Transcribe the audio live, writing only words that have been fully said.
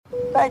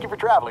Thank you for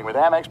traveling with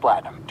Amex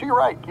Platinum. To your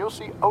right, you'll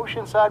see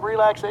oceanside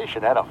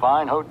relaxation at a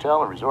fine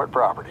hotel and resort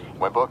property.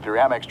 When booked through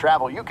Amex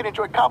Travel, you can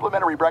enjoy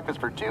complimentary breakfast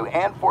for 2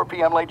 and 4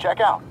 p.m. late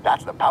checkout.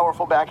 That's the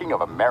powerful backing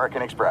of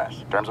American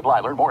Express. Terms apply.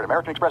 Learn more at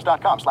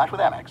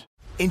americanexpress.com/withAmex.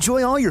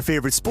 Enjoy all your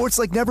favorite sports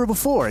like never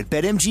before at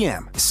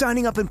BetMGM.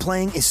 Signing up and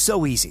playing is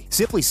so easy.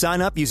 Simply sign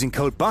up using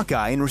code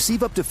Buckeye and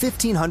receive up to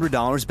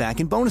 $1,500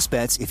 back in bonus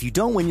bets if you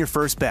don't win your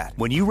first bet.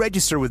 When you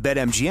register with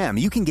BetMGM,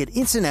 you can get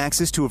instant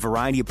access to a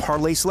variety of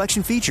parlay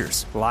selection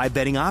features, live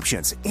betting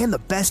options, and the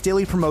best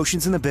daily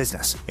promotions in the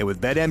business. And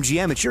with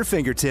BetMGM at your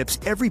fingertips,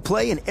 every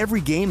play and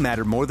every game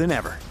matter more than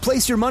ever.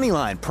 Place your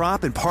moneyline,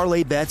 prop, and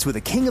parlay bets with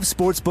the king of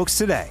sportsbooks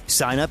today.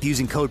 Sign up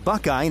using code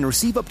Buckeye and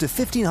receive up to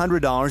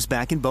 $1,500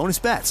 back in bonus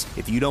bets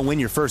if you don't win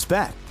your first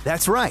bet.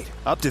 That's right,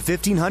 up to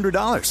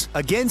 $1,500.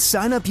 Again,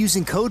 sign up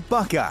using code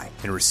Buckeye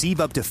and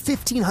receive up to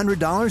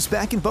 $1,500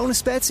 back in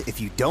bonus bets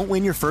if you don't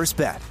win your first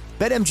bet.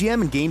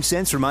 BetMGM and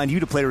GameSense remind you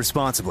to play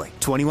responsibly.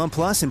 21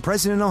 plus and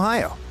present in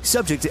Ohio.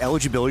 Subject to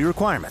eligibility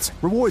requirements.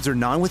 Rewards are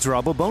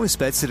non-withdrawable bonus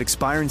bets that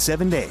expire in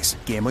 7 days.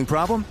 Gambling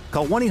problem?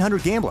 Call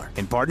 1-800-GAMBLER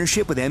in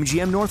partnership with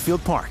MGM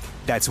Northfield Park.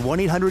 That's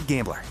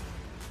 1-800-GAMBLER.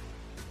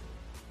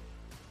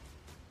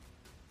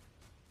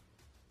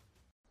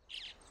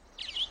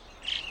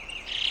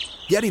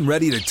 Getting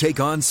ready to take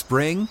on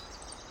spring?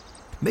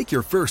 Make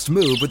your first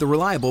move with the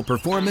reliable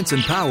performance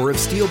and power of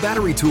Steel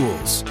battery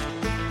tools.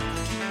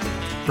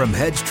 From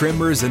hedge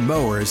trimmers and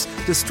mowers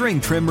to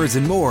string trimmers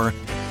and more,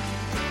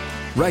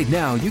 right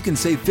now you can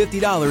save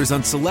 $50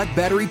 on select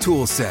battery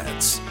tool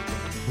sets.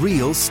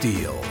 Real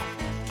Steel.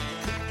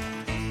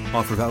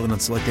 Offer valid on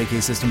select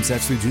AK system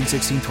sets through June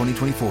 16,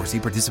 2024. See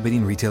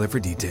participating retailer for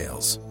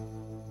details.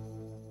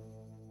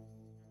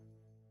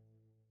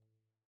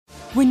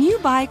 When you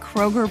buy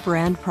Kroger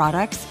brand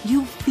products,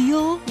 you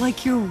feel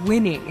like you're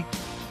winning.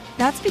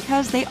 That's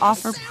because they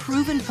offer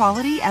proven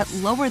quality at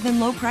lower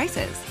than low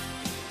prices.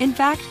 In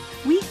fact,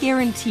 we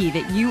guarantee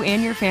that you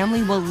and your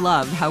family will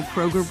love how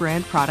Kroger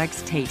brand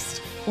products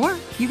taste, or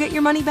you get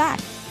your money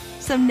back.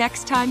 So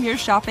next time you're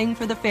shopping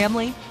for the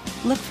family,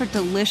 look for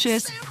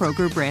delicious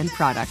Kroger brand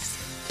products,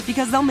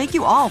 because they'll make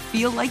you all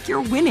feel like you're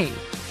winning.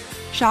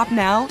 Shop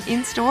now,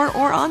 in-store,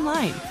 or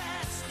online.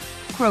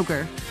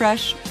 Kroger,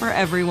 fresh for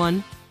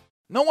everyone.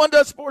 No one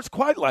does sports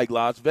quite like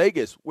Las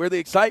Vegas, where the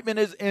excitement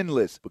is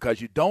endless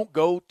because you don't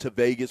go to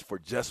Vegas for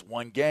just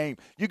one game.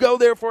 You go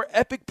there for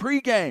epic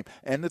pregame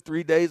and the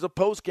 3 days of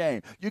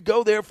postgame. You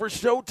go there for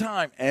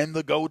showtime and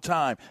the go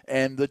time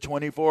and the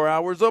 24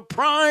 hours of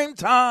prime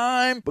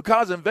time.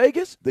 Because in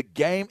Vegas, the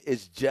game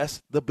is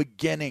just the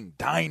beginning.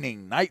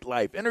 Dining,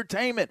 nightlife,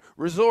 entertainment,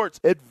 resorts,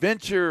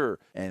 adventure,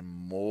 and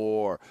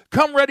more.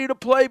 Come ready to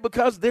play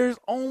because there's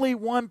only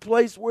one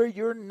place where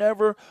you're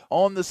never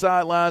on the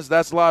sidelines.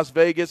 That's Las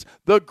Vegas,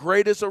 the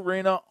greatest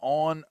arena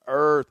on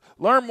earth.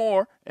 Learn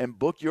more and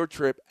book your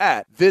trip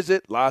at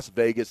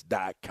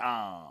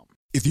visitlasvegas.com.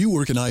 If you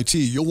work in IT,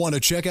 you'll want to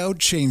check out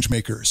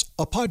Changemakers,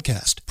 a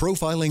podcast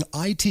profiling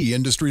IT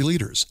industry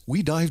leaders.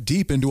 We dive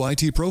deep into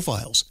IT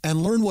profiles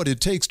and learn what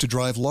it takes to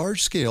drive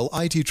large-scale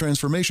IT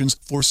transformations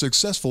for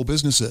successful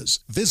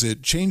businesses.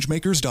 Visit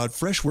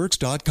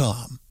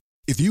changemakers.freshworks.com.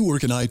 If you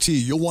work in IT,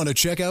 you'll want to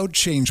check out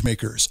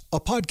Changemakers, a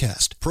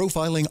podcast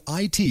profiling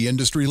IT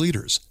industry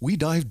leaders. We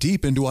dive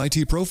deep into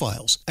IT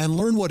profiles and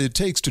learn what it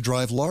takes to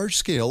drive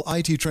large-scale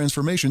IT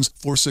transformations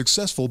for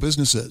successful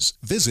businesses.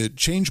 Visit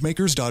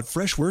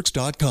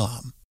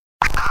changemakers.freshworks.com.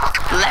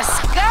 Let's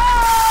go!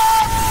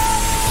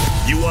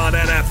 You want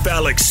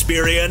NFL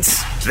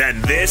experience? Then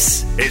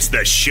this is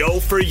the show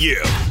for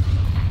you.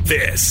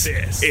 This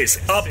is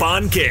Up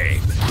on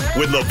Game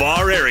with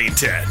LeVar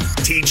Arrington,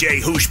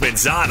 TJ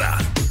Houshmandzadeh,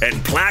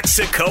 and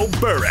Plaxico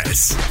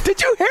Burress. Did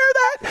you hear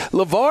that?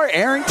 LeVar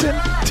Arrington,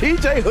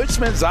 TJ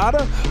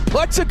Houshmandzadeh,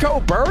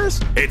 Plaxico Burress?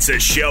 It's a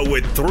show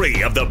with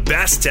three of the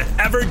best to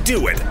ever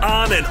do it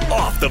on and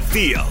off the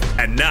field.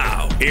 And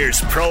now,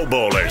 here's Pro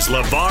Bowlers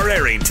LeVar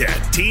Arrington,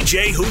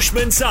 TJ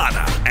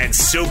Houshmandzadeh, and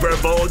Super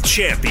Bowl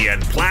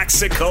champion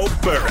Plaxico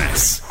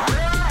Burress.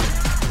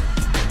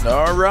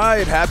 All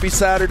right, happy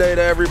Saturday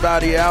to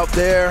everybody out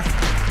there.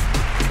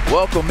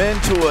 Welcome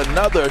into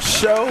another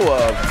show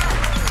of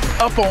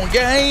Up on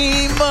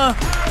Game.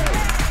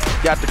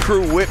 Got the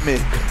crew with me.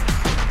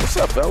 What's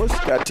up, fellas?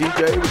 Got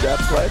TJ, we got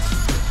Plex,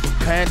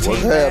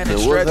 Pantene Man, and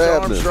Stretch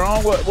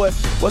Armstrong.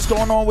 What's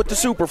going on with the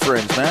Super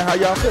Friends, man? How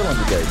y'all feeling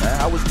today, man?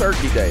 How was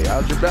Turkey Day?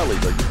 How's your belly?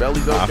 Are your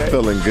bellies okay? I'm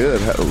feeling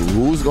good.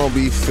 Who's going to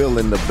be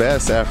feeling the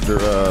best after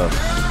that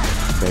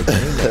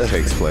game that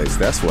takes place?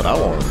 That's what I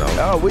want to know.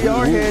 Oh, we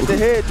are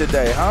head-to-head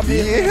today. How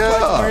many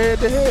are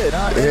head-to-head?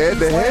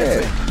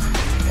 Head-to-head.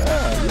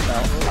 Yeah, you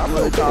know, I'm a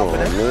little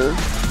confident.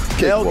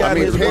 Mel got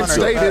his Penn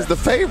State is the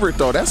favorite,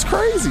 though. That's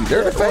crazy.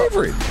 They're the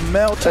favorite.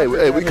 Mel,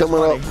 we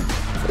coming up.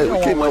 Hey,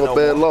 we came off a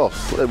bad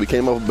loss. We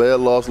came off a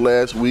bad loss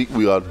last week.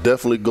 We are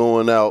definitely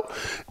going out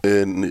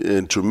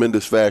in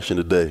tremendous fashion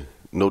today.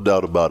 No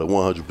doubt about it,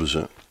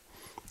 100%.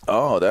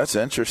 Oh, that's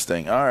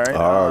interesting. All right. I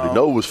already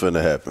know what's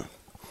finna happen.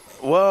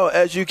 Well,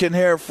 as you can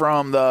hear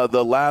from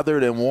the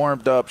lathered and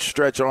warmed up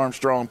Stretch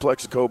Armstrong,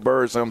 Plexico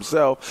Burrs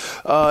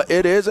himself,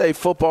 it is a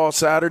football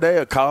Saturday,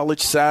 a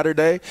college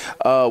Saturday.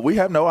 We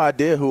have no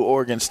idea who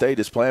Oregon State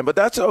is playing, but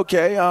that's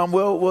okay.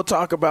 We'll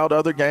talk about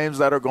other games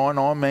that are going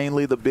on,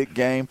 mainly the big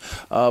game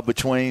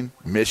between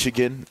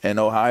Michigan and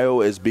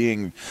Ohio is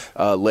being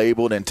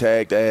labeled and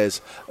tagged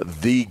as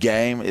the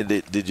game.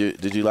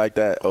 Did you like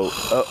that?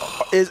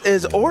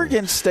 Is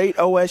Oregon State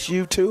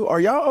OSU too?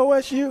 Are y'all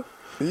OSU?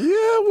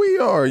 Yeah, we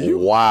are.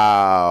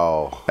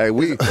 Wow. Hey,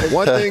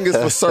 one thing is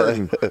for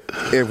certain.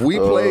 If we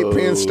played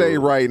Penn State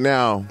right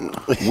now,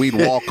 we'd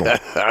walk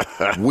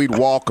them. We'd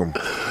walk them.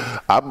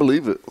 I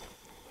believe it.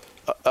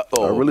 I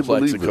really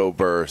believe it. Plexico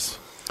Burrs.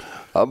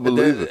 I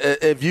believe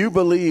it. If you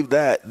believe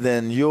that,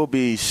 then you'll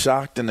be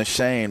shocked and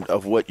ashamed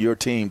of what your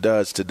team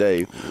does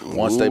today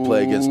once they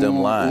play against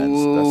them Lions.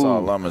 That's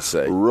all I'm going to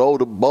say. Roll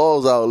the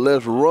balls out.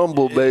 Let's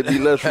rumble, baby.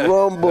 Let's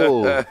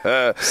rumble.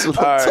 That's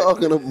what I'm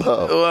talking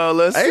about. Well,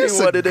 let's see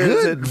what it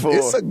is for.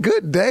 It's a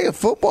good day of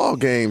football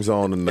games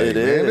on tonight, man.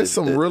 There's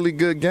some really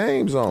good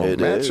games on,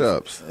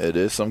 matchups. It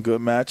is some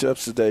good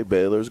matchups today.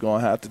 Baylor's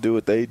going to have to do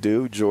what they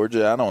do.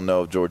 Georgia, I don't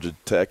know if Georgia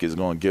Tech is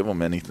going to give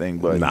them anything,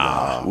 but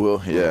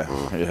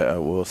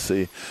we'll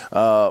see.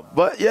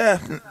 But, yeah,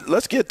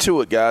 let's get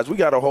to it, guys. We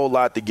got a whole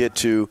lot to get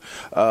to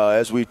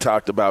as we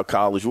talked about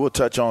college. We'll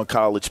touch on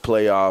college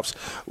playoffs.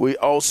 We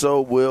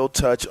also will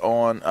touch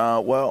on,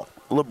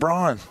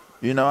 LeBron.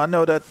 You know, I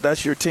know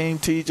that's your team,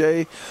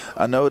 TJ.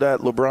 I know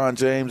that LeBron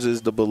James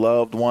is the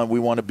beloved one. We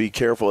want to be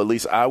careful. At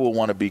least I will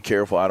want to be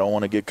careful. I don't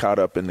want to get caught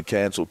up in the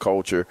cancel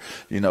culture.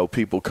 You know,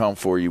 people come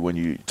for you when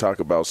you talk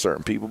about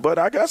certain people. But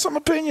I got some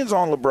opinions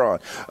on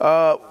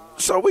LeBron.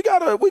 So we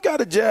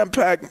got a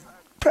jam-packed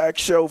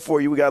show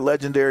for you. We got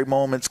legendary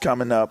moments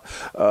coming up.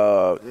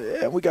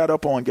 And we got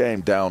up on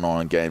game, down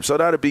on game. So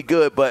that'll be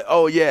good. But,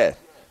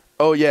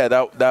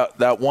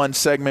 that one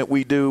segment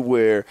we do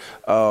where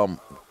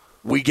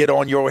we get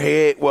on your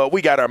head. Well,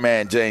 we got our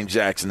man James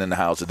Jackson in the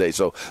house today,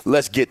 so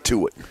let's get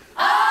to it.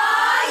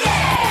 Oh,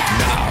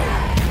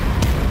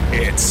 yeah! Now,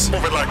 it's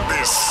over like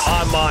this.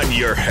 I'm on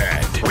your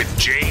head with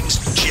James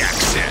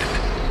Jackson.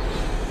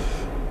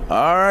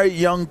 All right,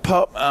 young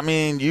pup. I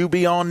mean, you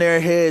be on their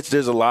heads.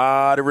 There's a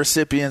lot of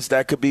recipients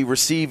that could be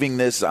receiving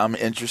this. I'm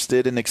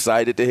interested and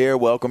excited to hear.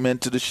 Welcome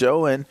into the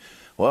show, and,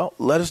 well,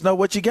 let us know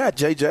what you got,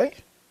 JJ.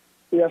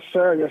 Yes,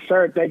 sir. Yes,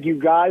 sir. Thank you,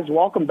 guys.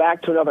 Welcome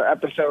back to another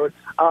episode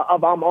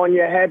of I'm On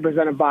Your Head,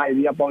 presented by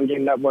the Up On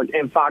Game Network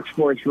and Fox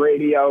Sports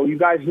Radio. You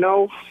guys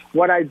know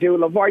what I do.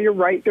 LeVar, you're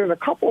right. There's a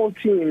couple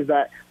of teams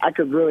that I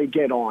could really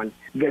get on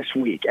this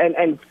week.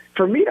 And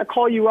for me to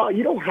call you out,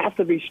 you don't have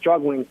to be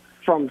struggling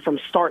from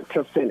start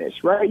to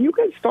finish, right? You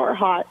can start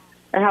hot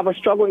and have a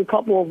struggling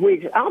couple of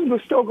weeks. I'm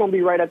still going to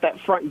be right at that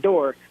front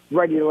door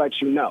ready to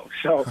let you know.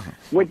 So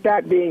with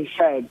that being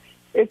said,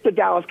 it's the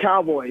Dallas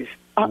Cowboys.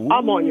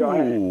 I'm on your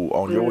head.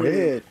 On your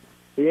head.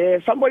 Yeah,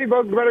 somebody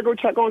better go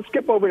check on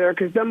Skip over there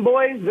because them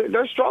boys,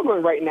 they're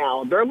struggling right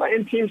now. They're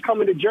letting teams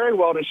come into Jerry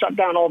World and shut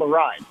down all the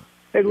rides.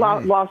 They've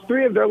lost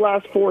 3 of their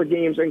last 4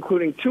 games,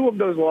 including 2 of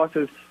those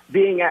losses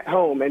being at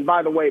home. And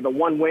by the way, the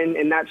one win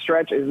in that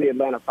stretch is the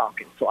Atlanta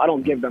Falcons, so I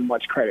don't give them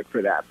much credit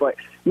for that. But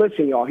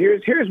listen, y'all,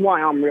 here's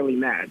why I'm really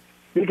mad.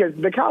 Because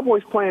the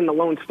Cowboys play in the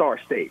Lone Star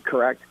State,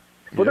 correct?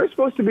 Well, they're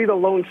supposed to be the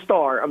lone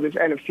star of this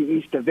NFC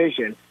East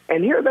division.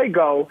 And here they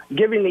go,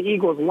 giving the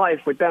Eagles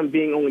life with them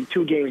being only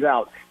 2 games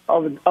out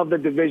of the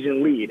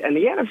division lead. And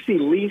the NFC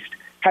least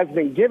has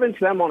been given to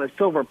them on a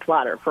silver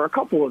platter for a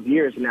couple of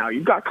years now.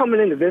 You've got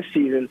coming into this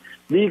season,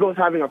 the Eagles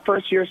having a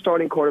first-year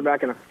starting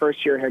quarterback and a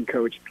first-year head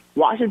coach.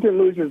 Washington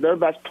loses their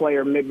best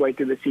player midway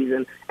through the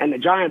season, and the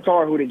Giants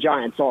are who the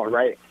Giants are,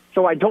 right?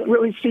 So I don't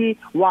really see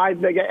why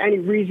they get any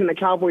reason the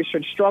Cowboys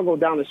should struggle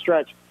down the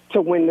stretch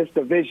to win this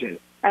division.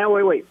 And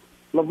wait.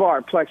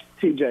 LeVar, Plex,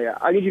 TJ,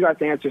 I need you guys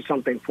to answer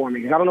something for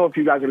me. I don't know if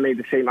you guys have made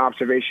the same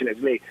observation as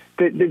me.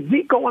 Did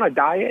Zeke go on a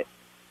diet?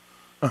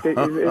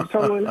 Is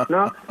someone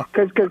no?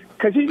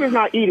 Because he's just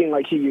not eating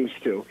like he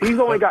used to. He's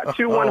only got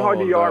 2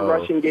 100-yard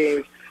rushing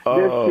games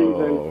this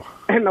season.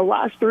 And the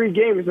last 3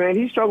 games, man,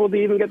 he struggled to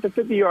even get the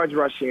 50 yards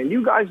rushing. And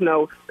you guys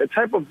know the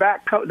type of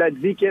back coat that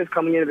Zeke is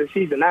coming into the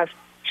season. That's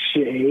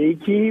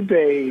shaky,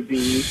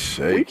 baby.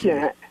 We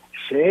can't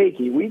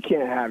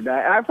have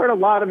that. And I've heard a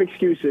lot of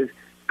excuses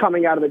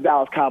coming out of the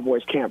Dallas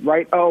Cowboys camp,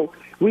 right? Oh,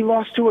 we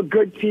lost to a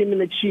good team in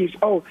the Chiefs.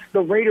 Oh,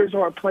 the Raiders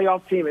are a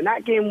playoff team. And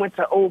that game went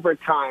to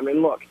overtime.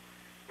 And look,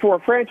 for a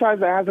franchise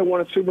that hasn't won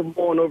a Super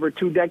Bowl in over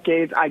 2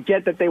 decades, I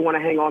get that they want to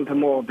hang on to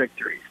moral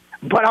victories.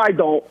 But I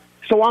don't.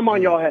 So I'm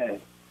on your head.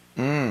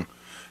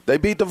 They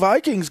beat the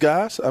Vikings,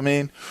 guys. I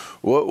mean,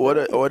 what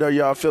are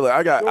y'all feeling?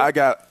 I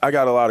got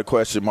a lot of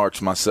question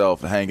marks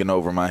myself hanging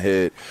over my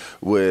head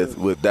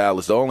with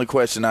Dallas. The only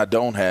question I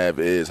don't have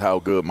is how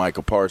good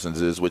Micah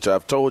Parsons is, which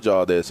I've told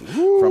y'all this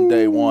from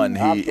day one.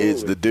 He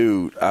is the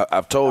dude.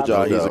 I've told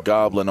y'all he's a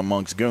goblin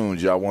amongst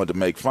goons. Y'all wanted to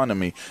make fun of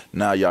me.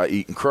 Now y'all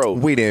eating crow.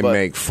 We didn't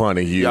make fun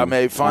of you. Y'all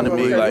made fun of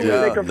me,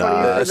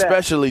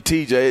 especially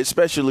TJ,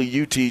 especially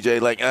you, TJ.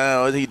 Like,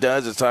 oh, what he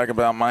does is talk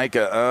about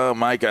Micah. Oh,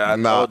 Micah. I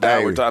know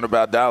that we're talking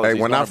about Dallas. Dallas. Hey,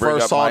 He's when I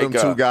first saw them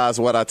two guys,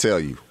 what'd I tell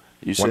you?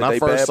 When I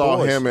first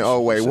saw him in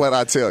Oway, what'd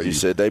I tell you? You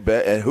said they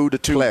bad. And who the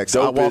two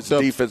dopest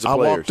defensive players? I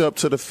walked up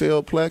to the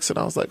field, Plex, and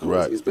I was like,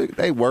 who's these big?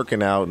 They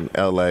working out in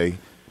L.A.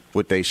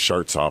 with their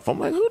shirts off. I'm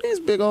like, who these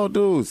big old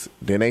dudes?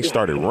 Then they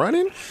started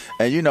running.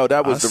 And,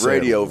 that was the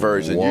radio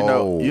version.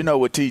 Whoa. You know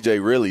what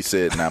TJ really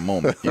said in that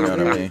moment. You know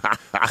what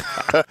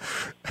I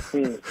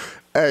mean?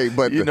 Hey,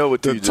 but you know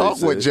what TJ talk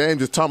said. what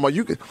James is talking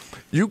about,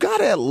 you got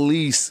to at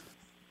least –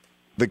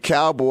 the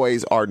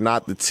Cowboys are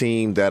not the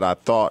team that I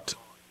thought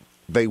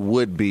they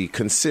would be,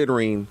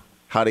 considering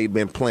how they've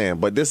been playing.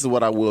 But this is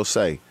what I will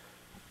say.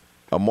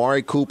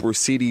 Amari Cooper,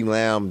 CeeDee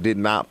Lamb did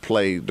not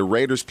play. The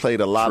Raiders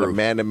played a lot of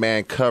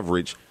man-to-man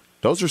coverage.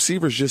 Those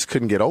receivers just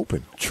couldn't get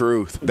open.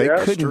 Truth. They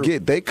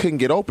couldn't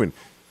get open.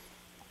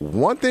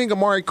 One thing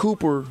Amari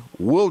Cooper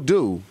will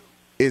do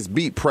is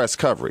beat press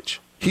coverage.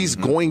 He's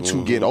going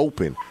to get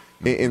open.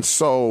 And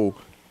so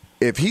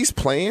if he's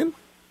playing,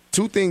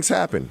 two things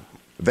happen.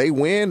 They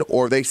win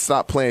or they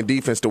stop playing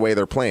defense the way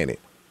they're playing it,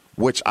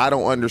 which I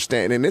don't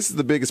understand. And this is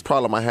the biggest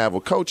problem I have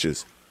with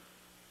coaches.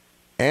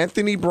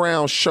 Anthony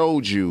Brown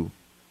showed you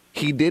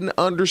he didn't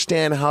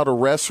understand how the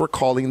refs were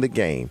calling the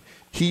game.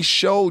 He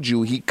showed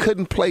you he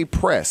couldn't play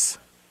press,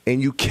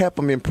 and you kept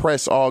him in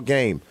press all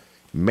game.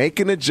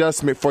 Make an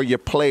adjustment for your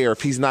player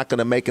if he's not going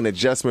to make an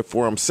adjustment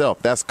for himself.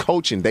 That's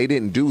coaching. They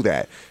didn't do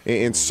that.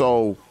 And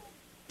so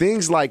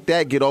things like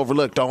that get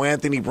overlooked. Oh,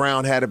 Anthony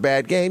Brown had a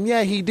bad game.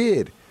 Yeah, he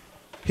did.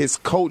 His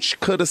coach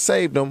could have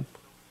saved him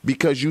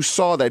because you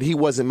saw that he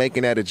wasn't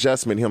making that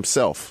adjustment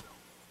himself.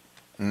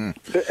 And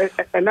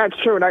that's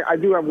true. And I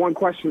do have one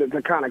question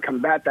to kind of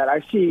combat that.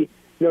 I see,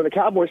 the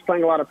Cowboys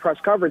playing a lot of press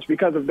coverage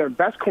because of their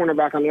best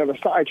cornerback on the other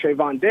side,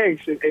 Trayvon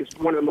Diggs, is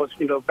one of the most,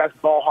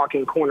 best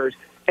ball-hawking corners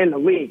in the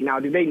league.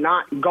 Now, do they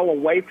not go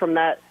away from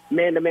that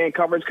man-to-man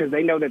coverage because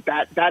they know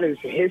that is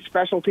his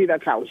specialty?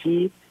 That's how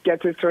he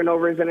gets his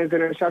turnovers and his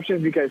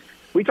interceptions? Because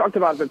we talked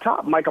about at the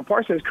top, Micah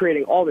Parsons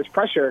creating all this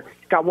pressure,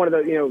 got one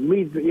of the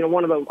leads,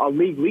 one of the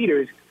league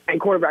leaders and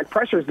quarterback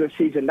pressures this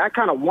season. That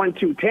kind of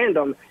 1-2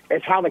 tandem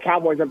is how the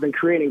Cowboys have been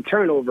creating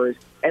turnovers,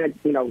 and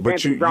but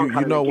Anthony Brown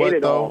kind of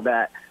negated all of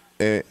that.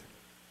 And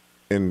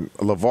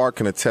LeVar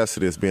can attest to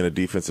this, being a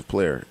defensive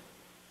player.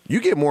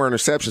 You get more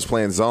interceptions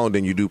playing zone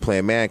than you do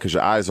playing man because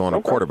your eyes are on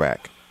a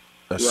quarterback.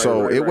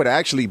 So it would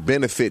actually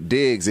benefit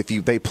Diggs if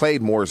they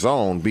played more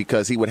zone,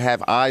 because he would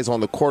have eyes on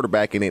the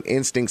quarterback and then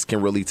instincts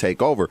can really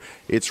take over.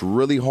 It's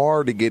really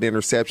hard to get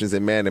interceptions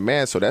in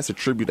man-to-man, so that's a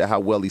tribute to how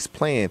well he's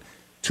playing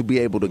to be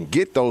able to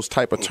get those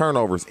type of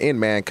turnovers in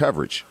man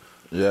coverage.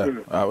 Yeah,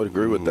 I would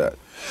agree with that.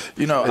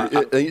 You know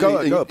what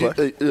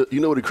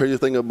the crazy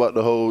thing about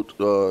the whole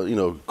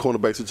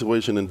cornerback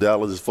situation in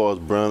Dallas as far as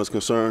Brown is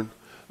concerned?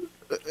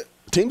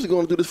 Teams are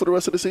going to do this for the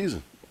rest of the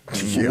season.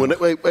 Yeah.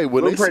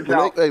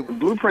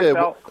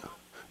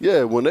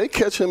 When they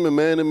catch him in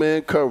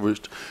man-to-man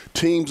coverage,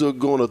 teams are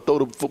going to throw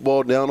the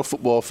football down the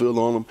football field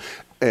on him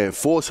and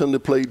force him to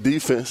play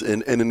defense.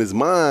 And in his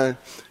mind,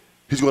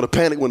 he's going to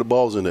panic when the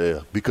ball's in the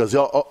air, because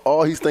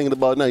all he's thinking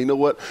about now, you know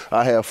what?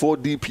 I had 4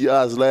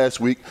 DPIs last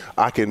week.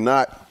 I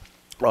cannot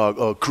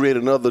create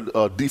another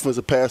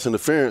defensive pass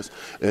interference.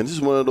 And this is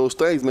one of those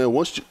things, man.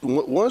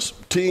 Once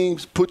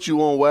teams put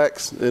you on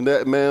wax in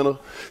that manner,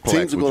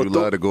 teams are going to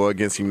love to go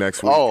against you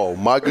next week. Oh,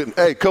 my goodness.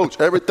 Hey, Coach,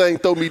 everything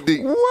throw me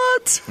deep.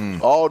 What?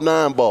 All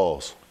 9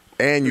 balls.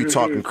 And you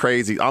talking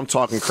crazy. I'm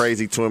talking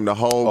crazy to him the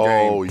whole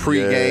game,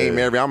 pre-game,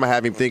 I'm going to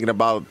have him thinking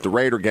about the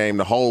Raider game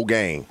the whole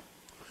game.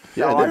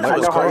 Yeah, that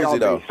was crazy,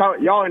 though.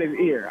 Y'all in his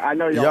ear. I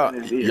know y'all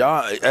in his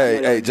ear.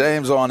 Hey,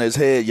 James on his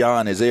head, y'all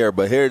in his ear.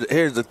 But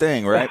here's the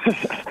thing, right?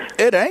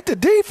 It ain't the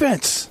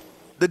defense.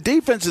 The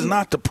defense is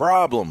not the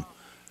problem.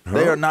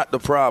 They are not the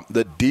problem.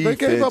 The defense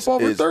they gave up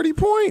over 30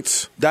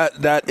 points.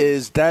 That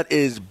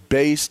is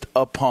based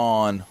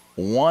upon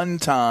one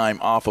time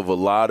off of a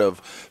lot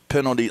of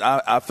penalties.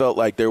 I felt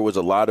like there was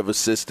a lot of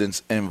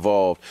assistance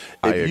involved.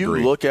 If you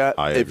look at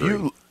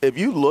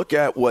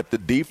what the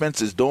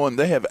defense is doing,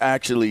 they have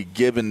actually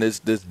given this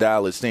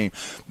Dallas team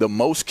the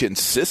most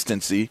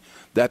consistency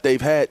that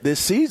they've had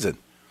this season.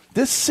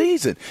 It's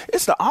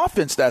the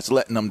offense that's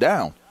letting them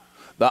down.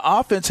 The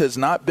offense has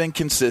not been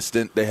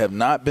consistent. They have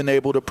not been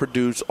able to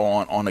produce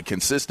on a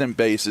consistent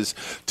basis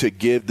to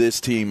give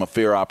this team a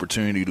fair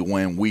opportunity to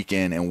win week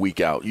in and week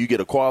out. You get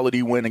a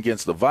quality win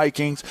against the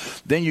Vikings,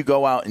 then you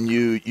go out and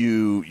you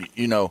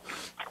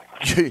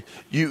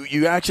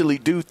actually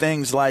do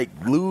things like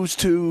lose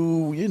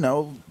to,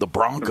 the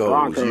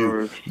Broncos.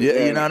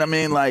 You know what I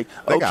mean? Like,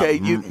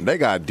 they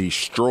got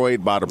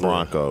destroyed by the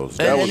Broncos.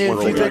 They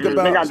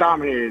got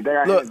dominated.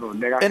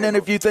 And then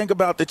if you think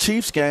about the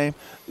Chiefs game,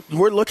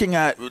 we're looking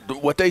at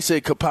what they say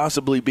could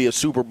possibly be a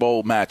Super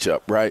Bowl matchup,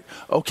 right?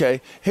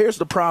 Okay, here's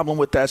the problem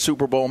with that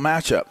Super Bowl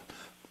matchup.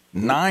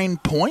 9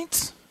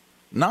 points?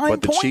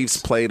 But the Chiefs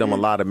played them a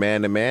lot of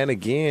man-to-man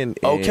again.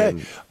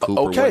 And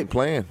Cooper wasn't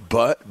playing.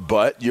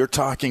 But you're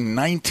talking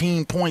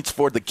 19 points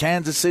for the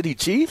Kansas City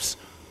Chiefs?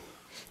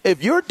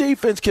 If your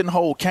defense can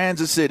hold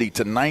Kansas City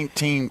to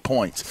 19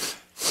 points,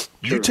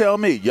 You tell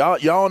me,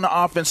 y'all on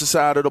the offensive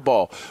side of the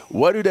ball.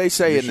 What do they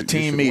say in the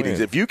team meetings?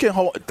 Win. If you can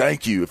hold,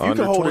 thank you. If you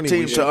can hold a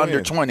team to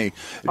under 20,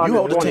 if you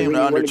hold a team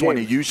to under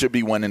 20, you should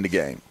be winning the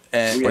game.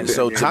 And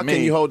so to how me,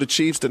 can you hold the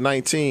Chiefs to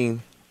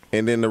 19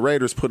 and then the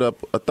Raiders put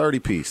up a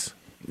 30-piece?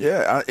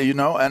 Yeah,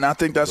 and I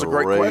think that's a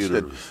great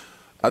question.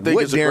 I think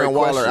with it's a Darren great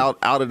Waller question.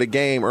 out of the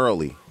game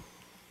early.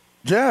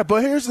 Yeah,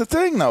 but here's the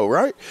thing, though,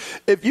 right?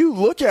 If you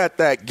look at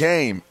that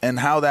game and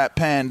how that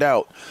panned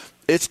out,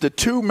 it's the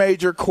two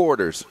major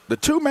quarters. The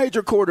two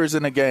major quarters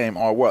in the game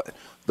are what?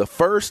 The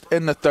first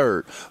and the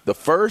third. The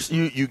first,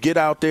 you get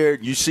out there,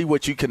 you see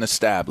what you can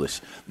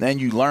establish. Then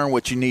you learn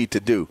what you need to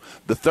do.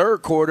 The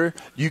third quarter,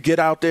 you get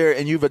out there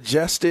and you've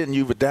adjusted and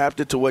you've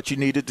adapted to what you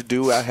needed to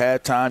do at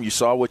halftime. You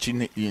saw what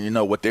you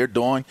know what they're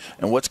doing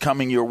and what's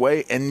coming your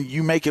way, and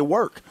you make it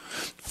work.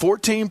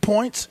 14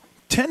 points,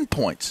 10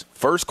 points.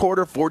 First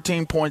quarter,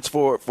 14 points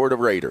for the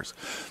Raiders.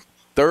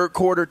 Third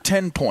quarter,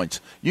 10 points.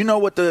 You know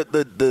what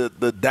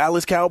the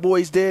Dallas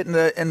Cowboys did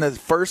in the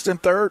first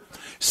and third?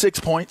 6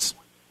 points.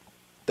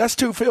 That's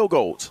 2 field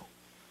goals.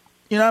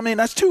 You know what I mean?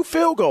 That's 2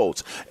 field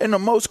goals in the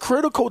most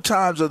critical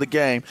times of the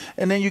game,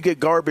 and then you get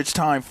garbage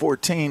time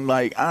 14.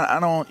 Like, I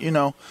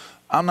don't,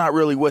 I'm not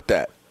really with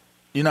that.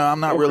 I'm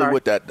not really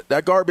with that.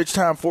 That garbage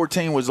time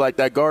 14 was like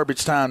that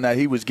garbage time that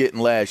he was getting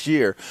last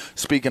year.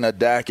 Speaking of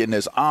Dak in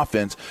this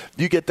offense,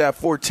 you get that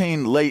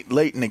 14 late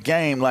in the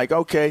game. Like,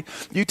 okay,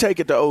 you take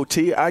it to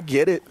OT. I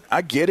get it,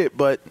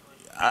 but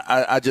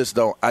I just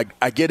don't.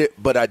 I get it,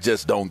 but I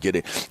just don't get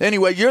it.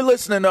 Anyway, you're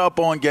listening to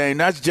Up On Game.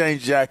 That's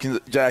James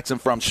Jackson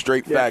from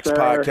Straight Facts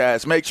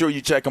Podcast. Make sure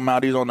you check him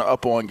out. He's on the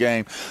Up On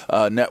Game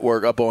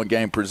network. Up On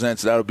Game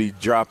Presents. That'll be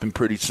dropping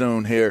pretty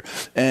soon here.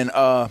 And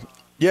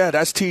yeah,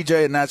 that's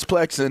TJ and that's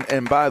Plex.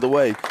 And by the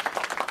way,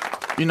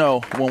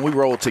 when we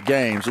roll to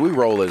games, we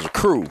roll as a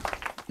crew.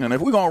 And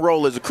if we're going to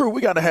roll as a crew,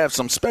 we got to have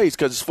some space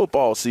because it's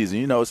football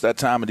season. It's that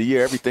time of the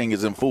year. Everything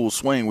is in full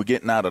swing. We're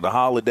getting out of the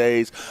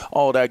holidays,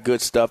 all that good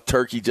stuff.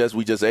 Turkey,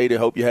 we just ate it.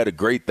 Hope you had a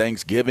great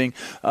Thanksgiving.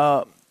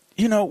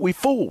 We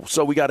full,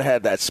 so we got to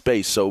have that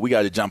space. So we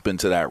got to jump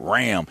into that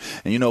Ram.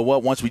 And you know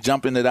what? Once we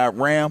jump into that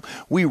Ram,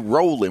 we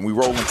rolling. We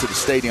roll into the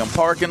stadium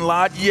parking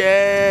lot.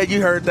 Yeah,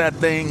 you heard that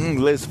thing.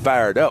 Let's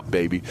fire it up,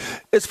 baby.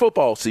 It's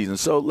football season,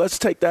 so let's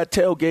take that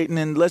tailgating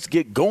and let's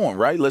get going,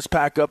 right? Let's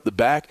pack up the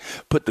back,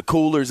 put the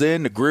coolers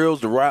in, the grills,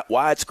 the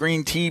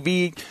widescreen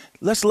TV.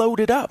 Let's load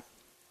it up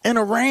in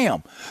a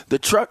Ram. The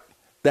truck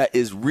that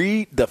is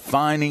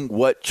redefining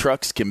what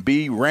trucks can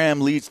be. Ram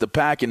leads the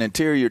pack in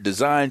interior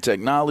design,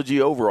 technology,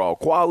 overall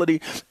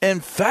quality. In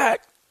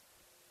fact,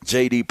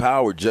 J.D.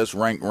 Power just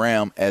ranked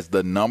Ram as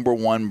the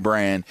 #1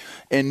 brand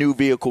in new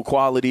vehicle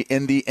quality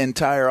in the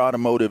entire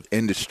automotive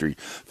industry.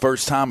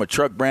 First time a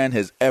truck brand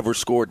has ever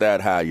scored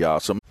that high, y'all.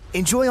 So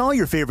enjoy all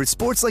your favorite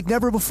sports like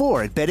never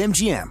before at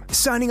BetMGM.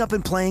 Signing up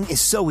and playing is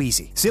so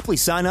easy. Simply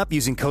sign up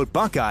using code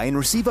Buckeye and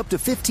receive up to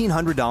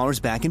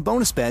 $1,500 back in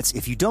bonus bets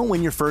if you don't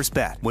win your first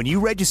bet. When you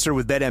register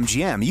with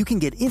BetMGM, you can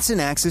get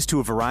instant access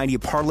to a variety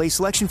of parlay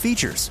selection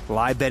features,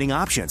 live betting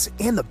options,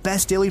 and the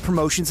best daily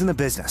promotions in the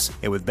business.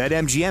 And with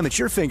BetMGM at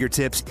your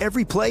fingertips,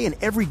 every play and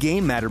every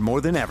game matter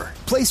more than ever.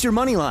 Place your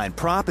moneyline,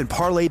 prop, and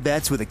parlay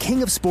bets with the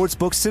king of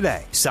sportsbooks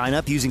today. Sign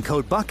up using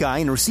code Buckeye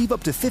and receive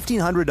up to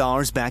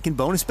 $1,500 back in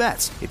bonus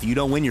bets if you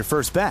don't win your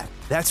first bet.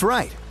 That's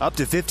right, up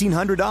to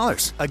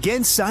 $1,500.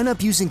 Again, sign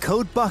up using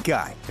code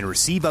Buckeye and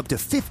receive up to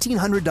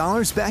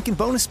 $1,500 back in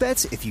bonus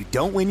bets if you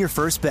don't win your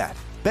first bet.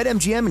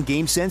 BetMGM and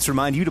GameSense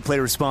remind you to play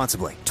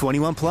responsibly.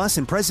 21 plus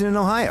and present in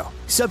Ohio.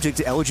 Subject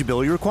to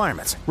eligibility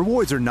requirements.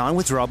 Rewards are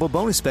non-withdrawable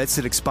bonus bets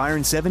that expire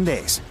in 7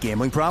 days.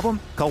 Gambling problem?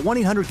 Call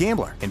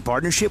 1-800-GAMBLER in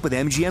partnership with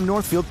MGM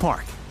Northfield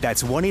Park.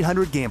 That's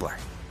 1-800-GAMBLER.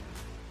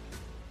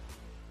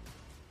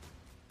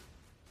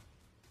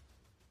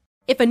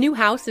 If a new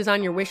house is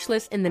on your wish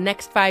list in the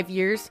next 5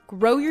 years,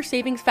 grow your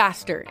savings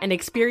faster and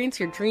experience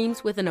your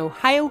dreams with an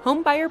Ohio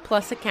Homebuyer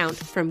Plus account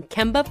from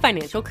Kemba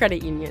Financial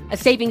Credit Union. A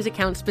savings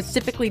account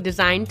specifically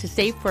designed to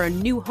save for a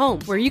new home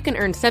where you can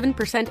earn 7%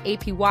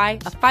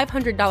 APY,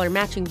 a $500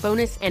 matching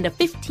bonus, and a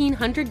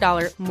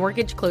 $1,500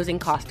 mortgage closing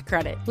cost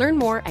credit. Learn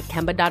more at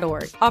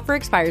Kemba.org. Offer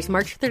expires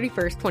March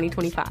 31st,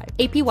 2025.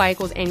 APY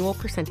equals annual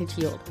percentage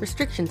yield.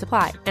 Restrictions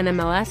apply.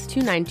 NMLS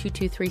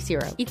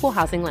 292230. Equal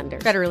housing lender.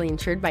 Federally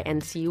insured by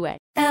NCUA.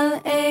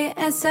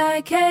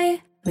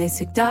 LASIK,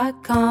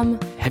 LASIK.com.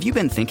 Have you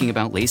been thinking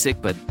about LASIK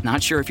but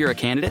not sure if you're a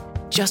candidate?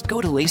 Just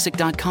go to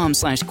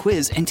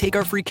LASIK.com/quiz and take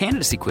our free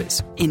candidacy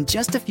quiz. In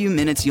just a few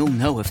minutes, you'll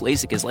know if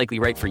LASIK is likely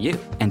right for you.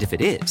 And if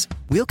it is,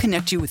 we'll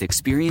connect you with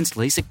experienced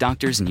LASIK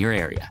doctors in your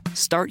area.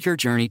 Start your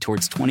journey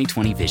towards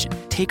 20/20 vision.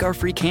 Take our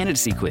free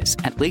candidacy quiz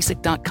at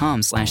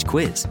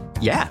LASIK.com/quiz.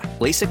 Yeah,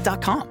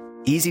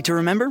 LASIK.com. Easy to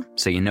remember,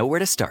 so you know where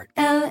to start.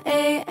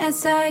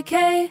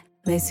 LASIK,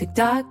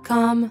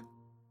 LASIK.com.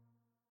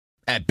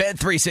 At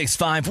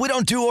Bet365, we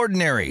don't do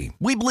ordinary.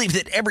 We believe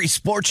that every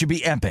sport should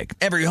be epic.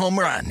 Every home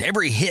run,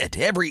 every hit,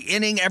 every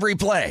inning, every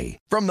play.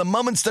 From the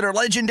moments that are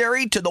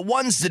legendary to the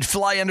ones that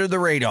fly under the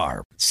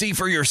radar. See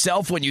for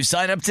yourself when you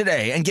sign up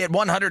today and get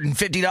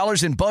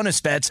 $150 in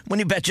bonus bets when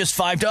you bet just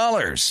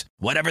 $5.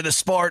 Whatever the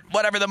sport,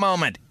 whatever the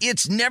moment,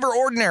 it's never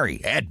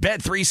ordinary at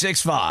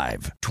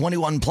Bet365.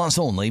 21 plus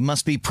only.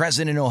 Must be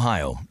present in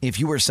Ohio. If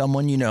you or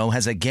someone you know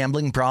has a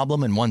gambling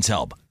problem and wants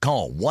help,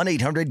 call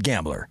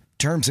 1-800-GAMBLER.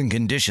 Terms and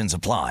conditions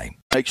apply.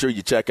 Make sure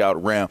you check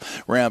out Ram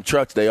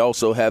Trucks. They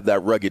also have that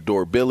rugged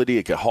durability.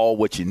 It can haul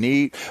what you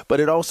need, but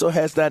it also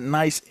has that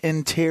nice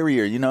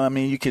interior. You know what I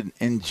mean? You can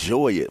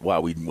enjoy it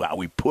while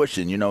we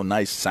pushing,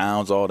 nice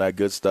sounds, all that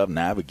good stuff,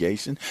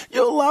 navigation.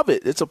 You'll love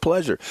it. It's a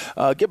pleasure.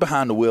 Get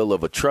behind the wheel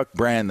of a truck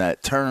brand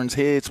that turns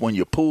heads when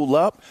you pull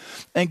up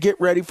and get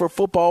ready for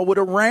football with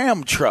a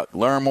Ram truck.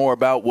 Learn more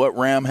about what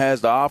Ram has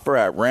to offer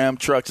at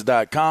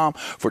ramtrucks.com.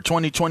 For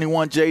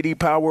 2021 J.D.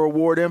 Power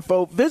Award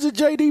info, visit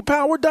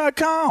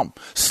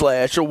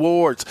jdpower.com/awards.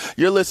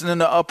 You're listening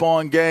to Up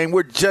On Game.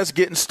 We're just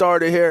getting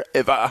started here.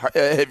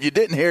 If you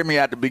didn't hear me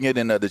at the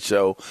beginning of the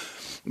show,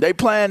 they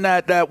playing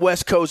that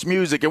West Coast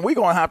music, and we're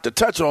going to have to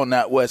touch on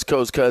that West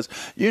Coast because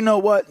you know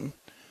what?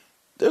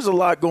 There's a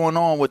lot going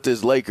on with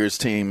this Lakers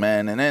team,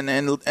 man. And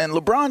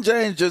LeBron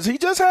James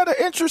just had an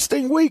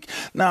interesting week.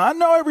 Now, I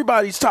know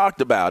everybody's talked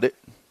about it,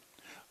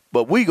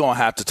 but we're going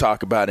to have to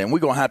talk about it, and we're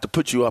going to have to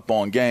put you up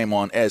on game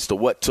on as to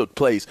what took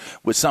place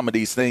with some of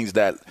these things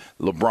that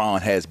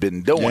LeBron has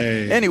been doing.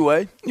 Yay.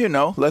 Anyway,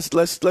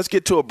 let's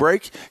get to a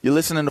break. You're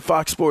listening to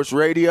Fox Sports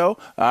Radio. All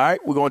right,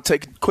 we're going to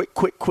take a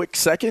quick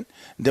second,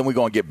 and then we're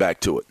going to get back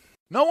to it.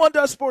 No one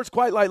does sports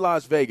quite like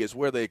Las Vegas,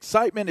 where the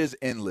excitement is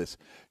endless.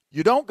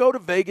 You don't go to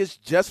Vegas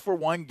just for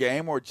one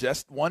game or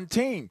just one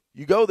team.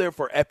 You go there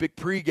for epic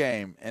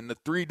pregame and the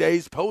 3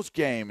 days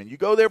postgame, and you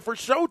go there for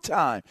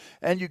showtime,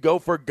 and you go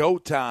for go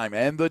time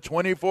and the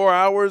 24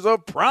 hours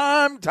of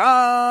prime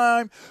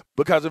time.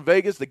 Because in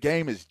Vegas, the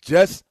game is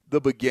just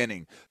the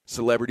beginning.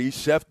 Celebrity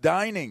chef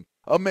dining,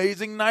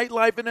 amazing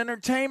nightlife and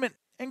entertainment,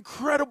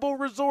 incredible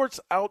resorts,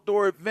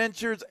 outdoor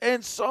adventures,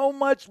 and so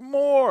much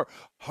more.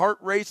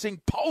 Heart-racing,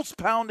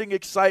 pulse-pounding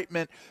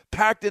excitement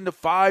packed into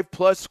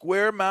 5+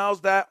 square miles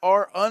that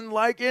are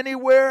unlike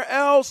anywhere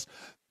else.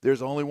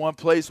 There's only one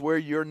place where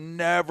you're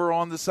never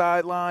on the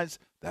sidelines.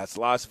 That's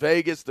Las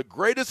Vegas, the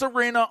greatest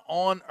arena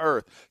on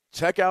earth.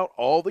 Check out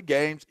all the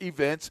games,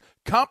 events,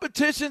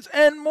 competitions,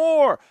 and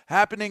more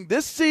happening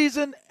this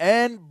season,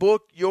 and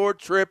book your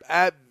trip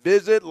at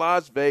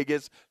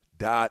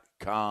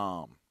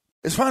visitlasvegas.com.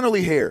 It's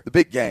finally here. The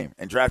big game,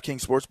 and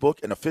DraftKings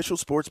Sportsbook, an official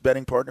sports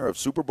betting partner of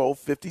Super Bowl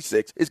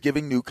 56, is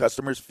giving new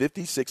customers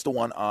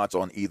 56-1 odds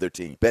on either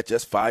team. Bet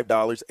just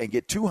 $5 and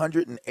get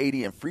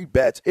 $280 in free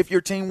bets if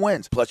your team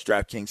wins. Plus,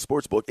 DraftKings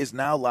Sportsbook is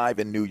now live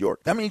in New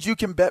York. That means you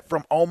can bet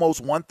from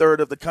almost 1/3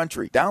 of the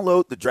country.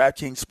 Download the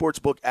DraftKings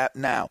Sportsbook app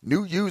now.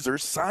 New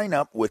users sign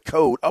up with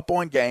code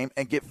UPONGAME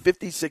and get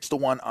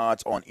 56-1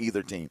 odds on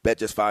either team. Bet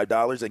just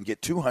 $5 and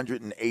get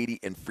 $280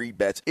 in free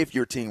bets if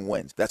your team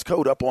wins. That's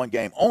code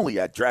UPONGAME only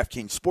at DraftKings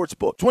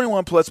Sportsbook.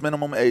 21 plus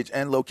minimum age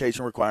and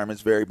location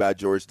requirements vary by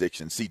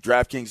jurisdiction. See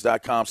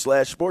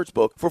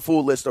DraftKings.com/sportsbook for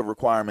full list of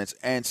requirements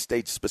and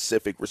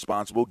state-specific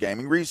responsible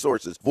gaming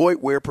resources. Void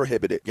where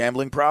prohibited.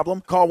 Gambling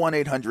problem? Call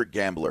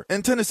 1-800-GAMBLER.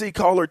 In Tennessee,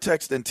 call or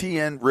text and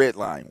TN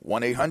Redline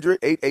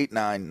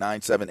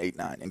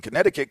 1-800-889-9789. In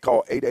Connecticut,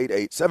 call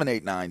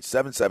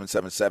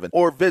 888-789-7777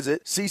 or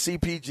visit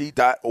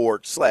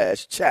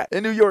ccpg.org/chat.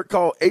 In New York,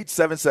 call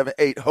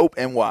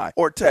 8778-HOPE-NY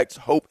or text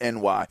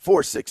HOPE-NY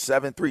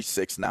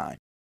 467-369.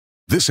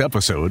 This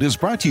episode is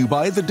brought to you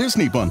by the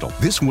Disney Bundle.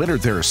 This winter,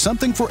 there's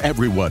something for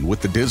everyone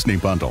with the Disney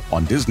Bundle.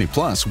 On Disney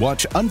Plus,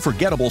 watch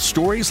unforgettable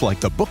stories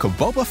like The Book of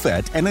Boba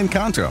Fett and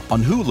Encanto.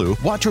 On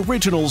Hulu, watch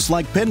originals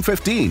like Ben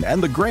 15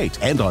 and The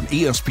Great. And on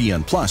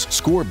ESPN Plus,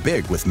 score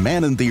big with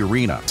Man in the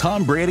Arena,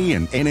 Tom Brady,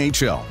 and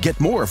NHL. Get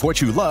more of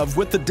what you love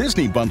with the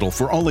Disney Bundle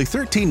for only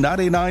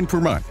 $13.99 per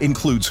month.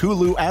 Includes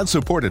Hulu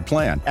ad-supported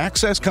plan.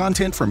 Access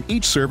content from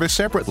each service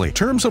separately.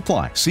 Terms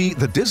apply. See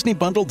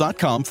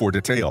thedisneybundle.com for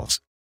details.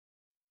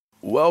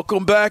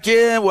 Welcome back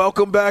in.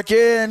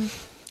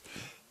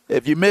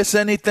 If you miss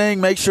anything,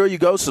 make sure you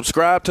go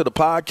subscribe to the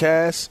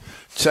podcast.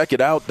 Check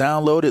it out,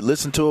 download it,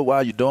 listen to it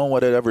while you're doing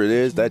whatever it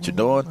is that you're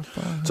doing.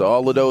 To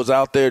all of those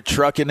out there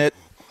trucking it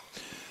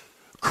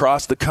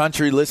across the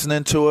country,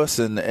 listening to us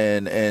and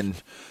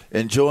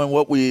enjoying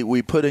what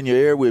we put in your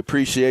ear, we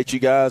appreciate you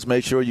guys.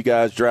 Make sure you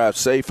guys drive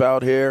safe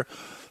out here.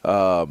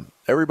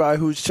 Everybody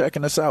who's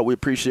checking us out, we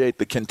appreciate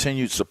the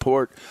continued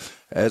support.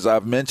 As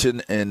I've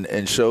mentioned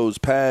in shows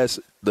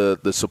past,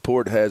 the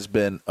support has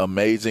been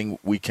amazing.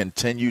 We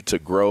continue to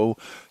grow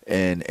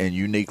in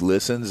unique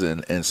listens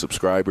and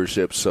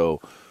subscribership.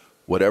 So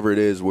whatever it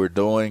is we're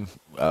doing,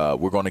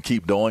 we're going to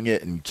keep doing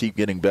it and keep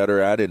getting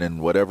better at it. And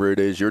whatever it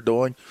is you're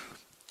doing,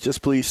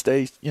 just please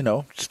stay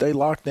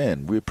locked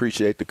in. We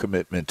appreciate the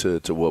commitment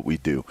to what we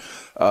do.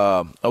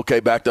 Okay,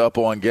 back to Up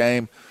On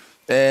Game.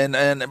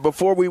 And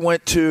before we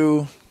went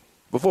to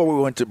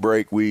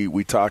break,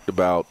 we talked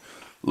about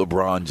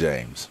LeBron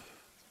James.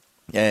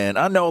 And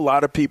I know a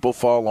lot of people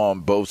fall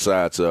on both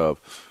sides of,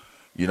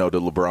 the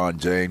LeBron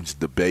James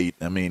debate.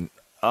 I mean,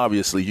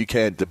 obviously you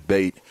can't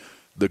debate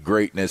the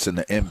greatness and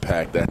the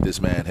impact that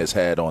this man has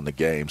had on the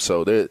game.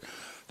 So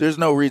there's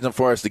no reason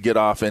for us to get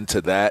off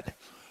into that.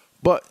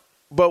 But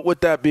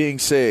with that being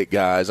said,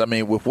 guys, I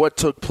mean, with what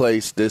took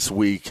place this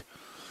week,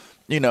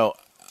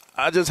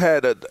 I just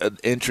had an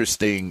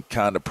interesting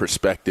kind of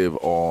perspective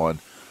on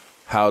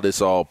how this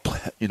all,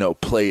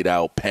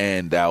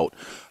 panned out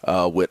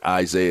with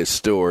Isaiah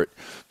Stewart.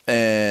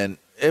 And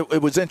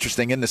it was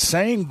interesting. In the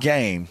same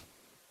game,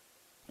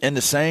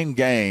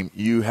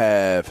 you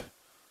have,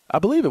 I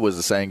believe it was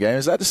the same game.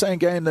 Is that the same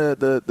game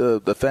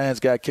the fans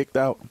got kicked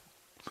out?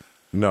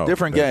 No,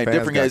 different game.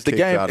 It's the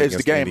game. It's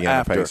the game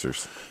after.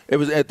 Pacers. It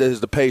was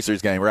the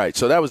Pacers game, right?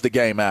 So that was the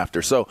game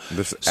after. So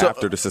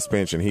after the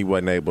suspension, he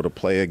wasn't able to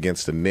play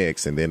against the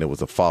Knicks, and then it was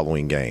the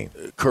following game.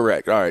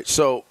 Correct. All right.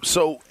 So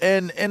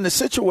in the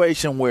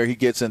situation where he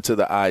gets into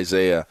the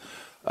Isaiah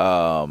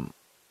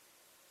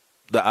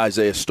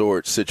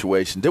Stewart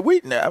situation,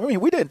 we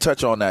didn't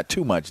touch on that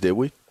too much, did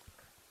we?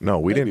 No,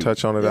 we didn't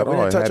touch on it at all. We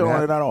didn't touch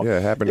on it at all. Yeah,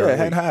 it happened. Yeah, it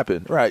hadn't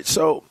happened. Right.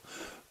 So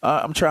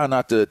I'm trying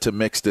not to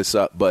mix this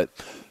up, but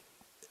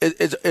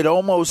it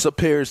almost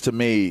appears to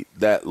me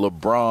that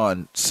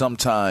LeBron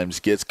sometimes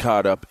gets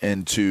caught up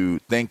into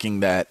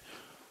thinking that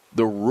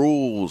the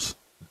rules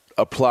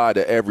apply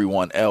to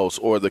everyone else,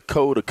 or the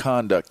code of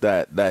conduct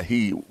that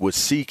he was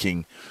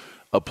seeking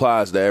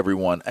applies to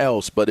everyone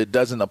else, but it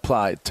doesn't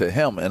apply to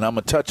him. And I'm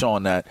gonna touch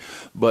on that.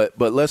 But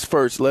let's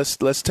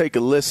take a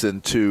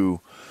listen to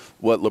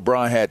what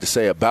LeBron had to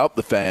say about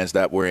the fans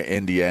that were in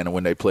Indiana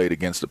when they played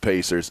against the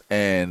Pacers.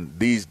 And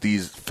these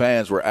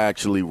fans were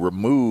actually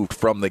removed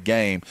from the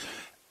game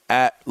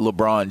at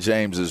LeBron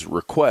James's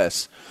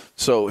request.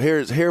 So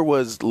here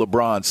was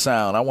LeBron's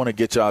sound. I want to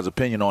get y'all's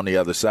opinion on the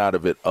other side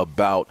of it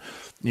about,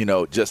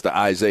 just the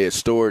Isaiah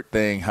Stewart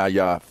thing, how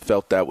y'all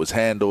felt that was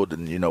handled,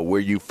 and, where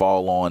you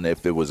fall on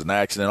if it was an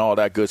accident, all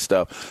that good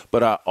stuff.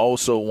 But I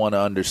also want to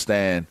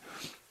understand,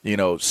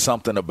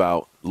 something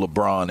about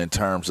LeBron in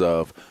terms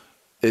of,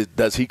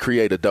 does he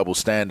create a double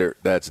standard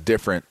that's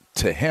different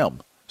to him?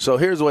 So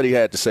here's what he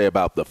had to say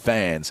about the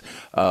fans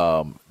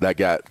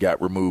that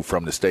got removed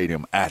from the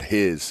stadium at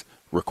his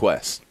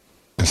request.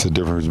 It's a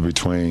difference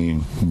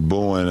between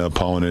booing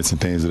opponents and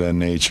things of that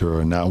nature,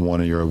 or not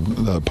wanting your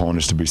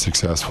opponents to be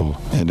successful.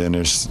 And then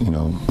there's,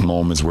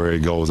 moments where it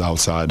goes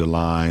outside the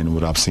line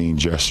with obscene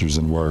gestures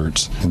and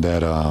words, and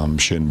that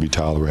shouldn't be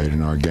tolerated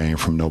in our game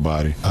from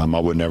nobody. I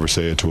would never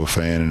say it to a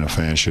fan, and a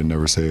fan should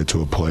never say it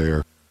to a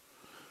player.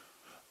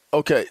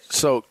 Okay,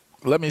 so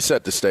let me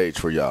set the stage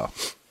for y'all,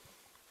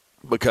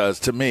 because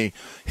to me,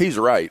 he's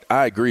right.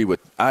 I agree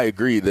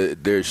that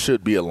there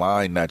should be a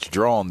line that's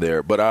drawn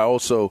there, but I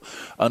also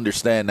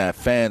understand that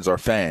fans are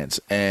fans,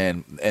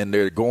 and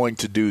they're going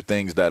to do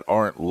things that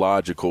aren't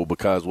logical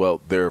because, well,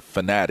 they're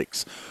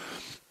fanatics.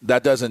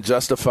 That doesn't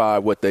justify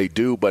what they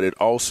do, but it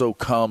also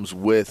comes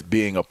with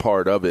being a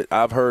part of it.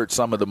 I've heard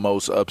some of the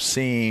most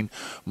obscene,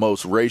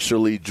 most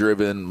racially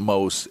driven,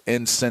 most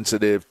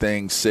insensitive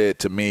things said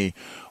to me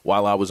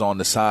while I was on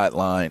the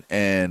sideline.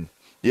 And,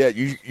 yeah,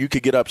 you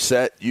could get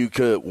upset. You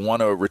could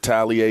want to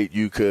retaliate.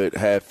 You could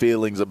have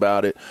feelings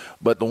about it.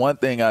 But the one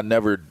thing I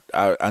never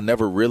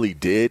really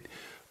did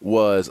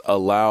was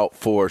allow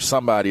for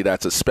somebody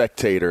that's a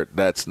spectator,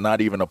 that's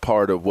not even a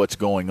part of what's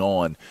going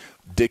on,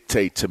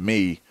 dictate to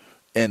me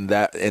in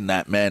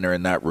that manner,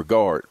 in that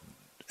regard.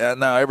 And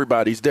now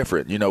everybody's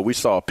different. We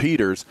saw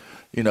Peters,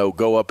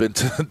 go up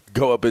into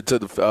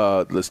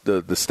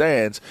the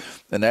stands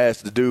and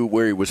ask the dude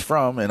where he was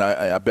from, and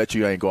I bet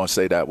you ain't going to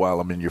say that while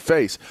I'm in your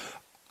face.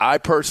 I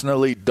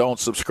personally don't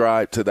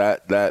subscribe to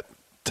that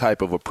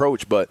type of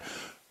approach, but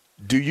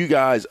do you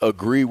guys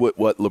agree with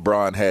what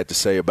LeBron had to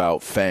say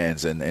about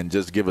fans, and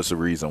just give us a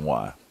reason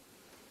why?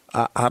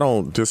 I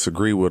don't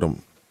disagree with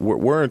him.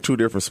 We're in two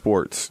different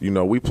sports.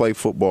 We play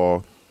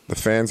football. The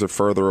fans are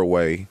further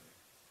away.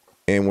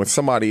 And when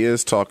somebody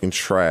is talking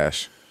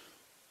trash,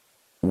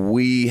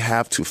 we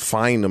have to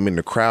find them in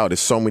the crowd. There's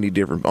so many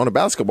different – on a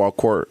basketball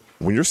court,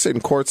 when you're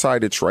sitting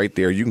courtside, it's right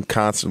there. You can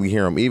constantly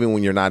hear them, even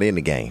when you're not in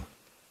the game.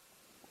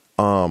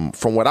 From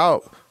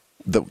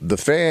the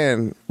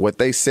fan, what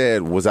they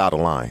said was out of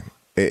line.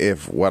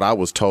 If what I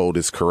was told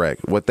is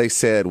correct, what they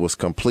said was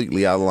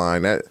completely out of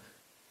line.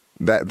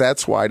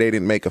 That's why they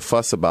didn't make a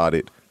fuss about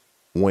it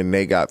when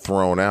they got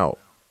thrown out.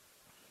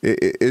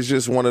 It's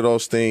just one of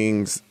those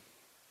things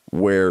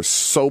where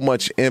so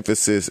much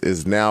emphasis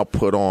is now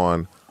put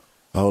on,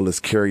 oh,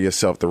 let's carry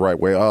yourself the right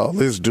way. Oh,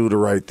 let's do the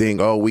right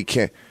thing. Oh, we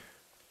can't.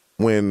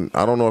 When,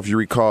 I don't know if you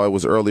recall, it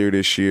was earlier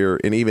this year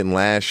and even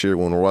last year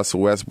when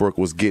Russell Westbrook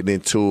was getting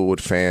into it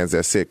with fans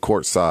that sit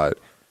courtside,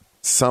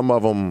 some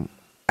of them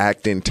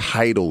act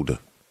entitled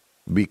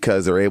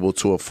because they're able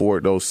to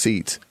afford those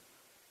seats.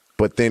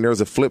 But then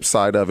there's a flip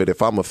side of it.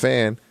 If I'm a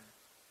fan,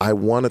 I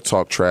want to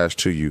talk trash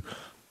to you.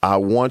 I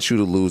want you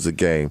to lose a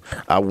game.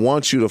 I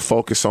want you to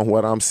focus on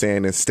what I'm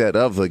saying instead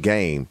of the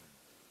game.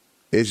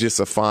 It's just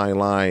a fine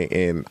line,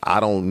 and I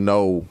don't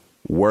know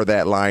where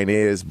that line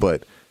is,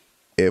 but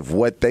if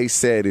what they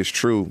said is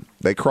true,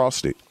 they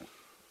crossed it.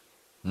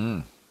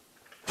 Man,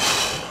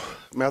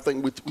 I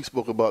think we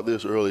spoke about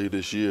this earlier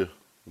this year.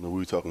 We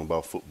were talking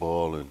about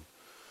football and,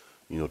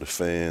 the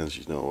fans,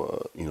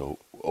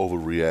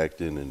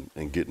 overreacting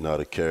and getting out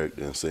of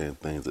character and saying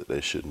things that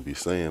they shouldn't be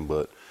saying.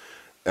 But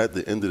at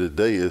the end of the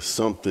day, it's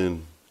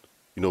something,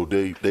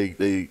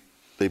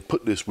 they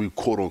put this, we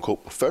quote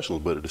unquote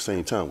professionals, but at the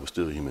same time, we're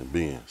still human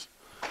beings.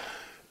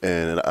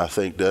 And I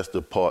think that's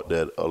the part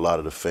that a lot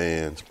of the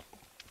fans,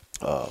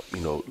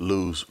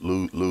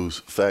 lose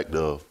fact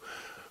of.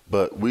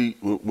 But when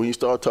you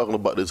start talking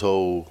about this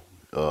whole,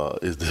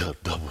 is there a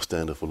double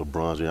standard for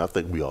LeBron James? I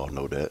think we all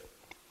know that.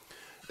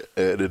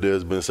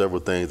 There's been several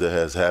things that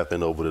has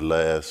happened over the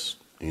last,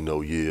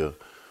 year.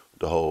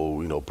 The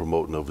whole,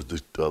 promoting of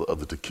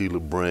the tequila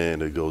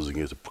brand that goes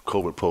against the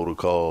COVID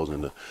protocols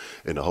and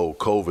the whole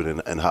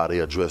COVID and how they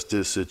address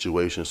this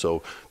situation.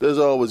 So there's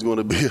always going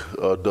to be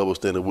a double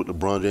standard with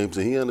LeBron James,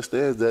 and he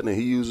understands that, and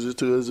he uses it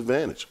to his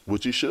advantage,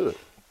 which he should.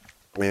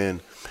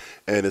 And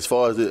as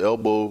far as the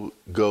elbow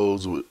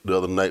goes the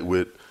other night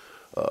with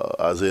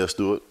Isaiah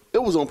Stewart,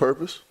 it was on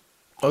purpose.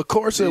 Of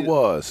course it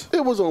was.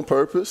 It was on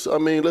purpose. I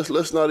mean,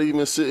 let's not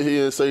even sit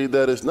here and say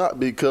that it's not,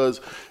 because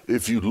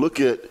if you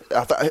look at,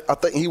 I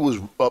think he was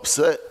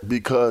upset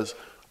because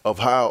of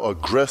how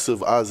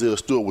aggressive Isaiah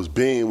Stewart was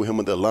being with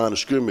him at the line of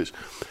scrimmage.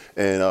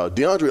 And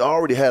DeAndre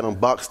already had him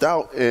boxed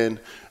out,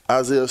 and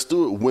Isaiah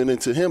Stewart went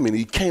into him, and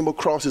he came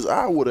across his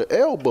eye with an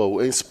elbow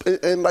and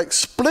split him.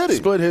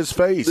 Split his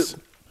face.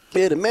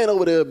 The man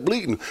over there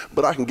bleeding.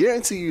 But I can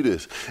guarantee you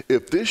this.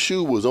 If this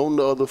shoe was on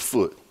the other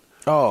foot,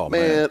 oh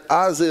man,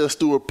 Isaiah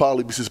Stewart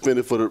probably be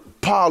suspended for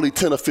probably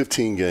 10 or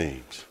 15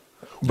 games.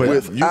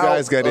 But you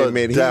guys got to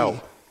admit,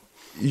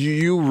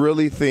 you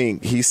really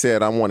think he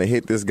said, "I want to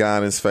hit this guy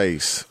in his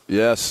face"?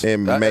 Yes,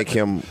 and make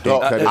him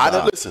cut his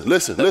eye.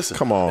 Listen.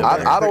 Come on,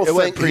 I don't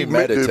think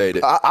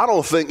premeditated. I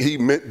don't think he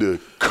meant to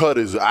cut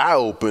his eye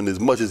open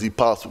as much as he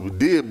possibly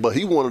did, but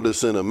he wanted to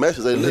send a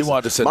message. Hey, listen, he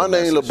wanted to send my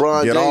name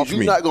LeBron James.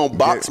 You're not going to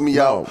box me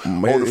out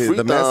on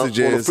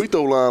the free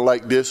throw line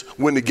like this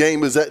when the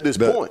game is at this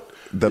point.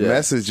 The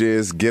message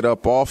is, get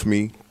up off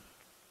me,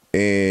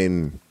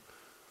 and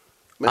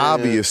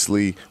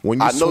obviously when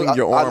you swing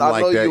your arm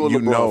like that, you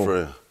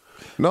know.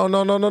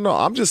 No.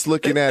 I'm just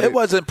looking at it. It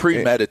wasn't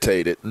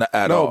premeditated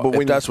at all. But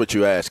when that's what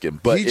you ask him,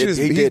 but he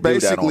did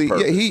basically do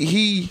that on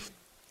purpose.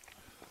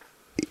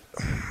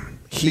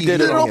 He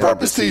did it on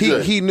purpose.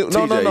 TJ. He knew.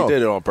 No. He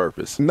did it on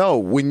purpose.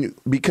 No,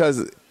 because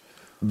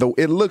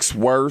it looks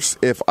worse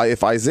if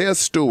Isaiah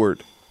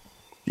Stewart.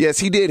 Yes,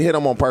 he did hit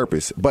him on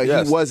purpose, but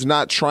he was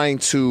not trying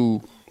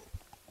to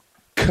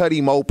cut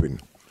him open.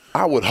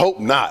 I would hope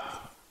not.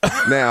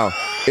 Now,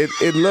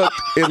 it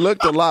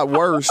looked a lot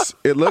worse.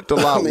 It looked a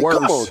lot worse.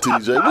 Come on,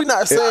 TJ. We're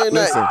not saying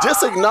that.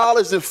 Just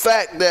acknowledge the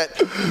fact that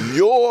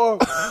you're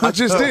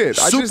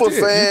super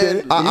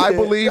fan. I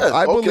believe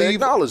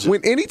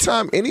when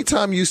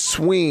anytime you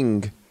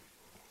swing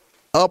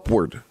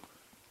upward,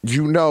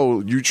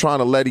 you're trying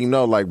to let him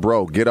know, like,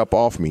 bro, get up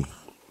off me.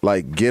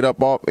 Like, get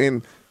up off.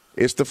 And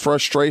it's the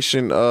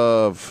frustration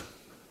of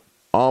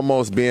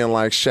almost being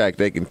like Shaq.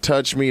 They can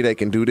touch me. They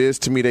can do this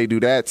to me. They do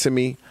that to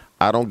me.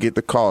 I don't get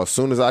the call. As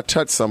soon as I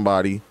touch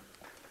somebody,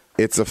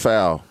 it's a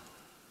foul.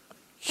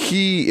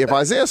 If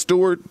Isaiah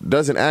Stewart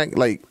doesn't act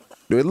like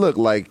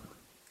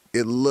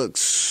it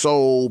looks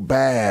so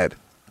bad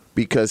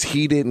because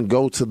he didn't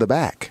go to the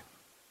back.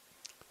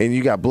 And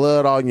you got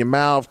blood on your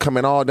mouth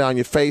coming all down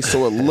your face,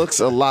 so it looks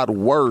a lot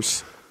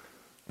worse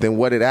than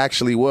what it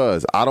actually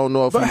was. I don't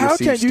know if but how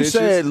can you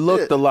say it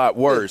looked a lot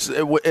worse?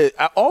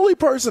 Only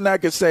person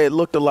that could say it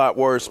looked a lot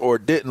worse or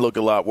didn't look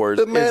a lot worse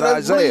is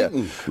Isaiah.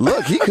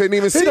 Look, he couldn't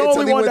even see it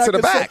until he went to the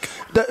back.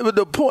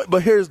 The point,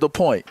 but here's the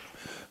point: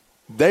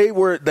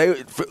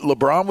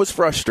 LeBron was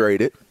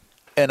frustrated,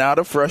 and out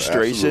of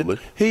frustration,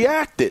 he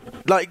acted.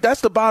 Like, that's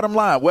the bottom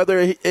line.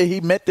 Whether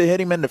he meant to hit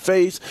him in the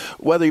face,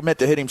 whether he meant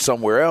to hit him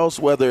somewhere else,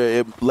 whether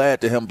it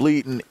led to him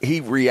bleeding,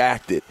 he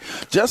reacted.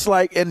 Just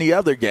like in the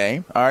other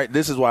game. All right,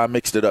 this is why I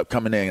mixed it up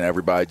coming in,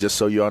 everybody, just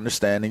so you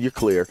understand and you're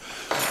clear.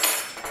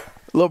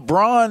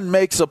 LeBron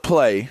makes a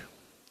play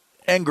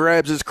and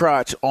grabs his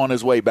crotch on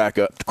his way back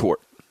up the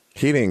court.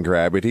 He didn't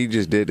grab it. He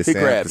just did the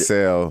Sam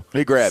Cassell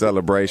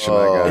celebration.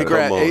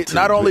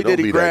 Not only did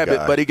he grab it,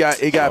 but he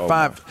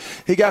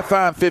got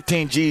fined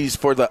 15 G's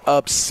for the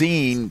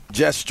obscene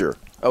gesture.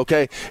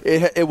 Okay,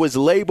 it was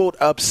labeled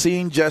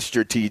obscene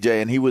gesture,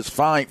 TJ, and he was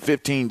fined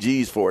 15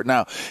 G's for it.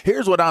 Now,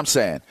 here's what I'm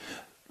saying.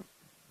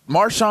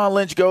 Marshawn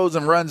Lynch goes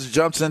and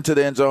jumps into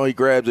the end zone. He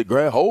grabs it,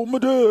 hold my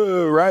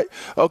dude, right?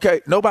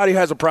 Okay, nobody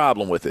has a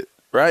problem with it.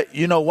 Right?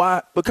 You know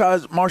why?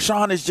 Because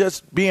Marshawn is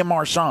just being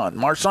Marshawn.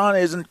 Marshawn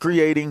isn't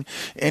creating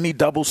any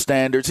double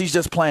standards. He's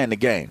just playing the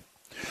game.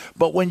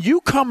 But when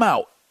you come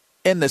out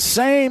in the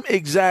same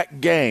exact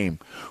game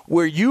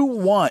where you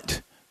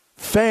want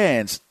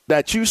fans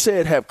that you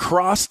said have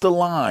crossed the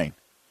line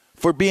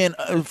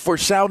for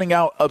shouting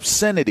out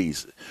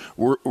obscenities,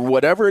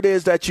 whatever it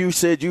is that you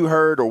said you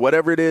heard or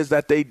whatever it is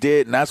that they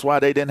did, and that's why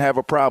they didn't have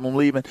a problem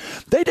leaving,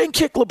 they didn't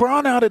kick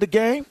LeBron out of the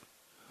game.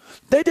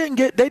 They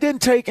didn't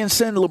take and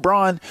send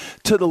LeBron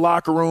to the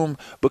locker room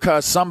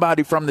because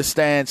somebody from the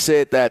stand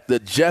said that the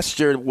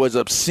gesture was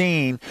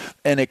obscene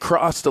and it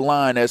crossed the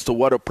line as to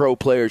what a pro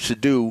player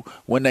should do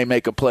when they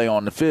make a play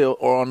on the field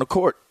or on the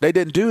court. They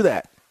didn't do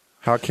that.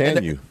 How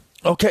can you?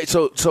 Okay,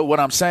 so what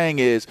I'm saying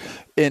is,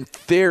 in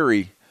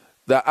theory,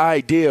 the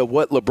idea of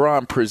what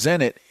LeBron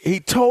presented, he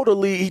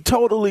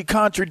totally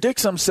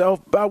contradicts himself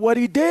by what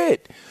he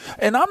did.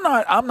 And I'm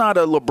not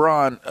a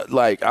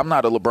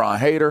LeBron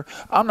hater.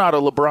 I'm not a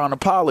LeBron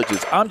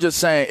apologist. I'm just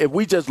saying, if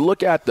we just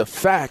look at the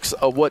facts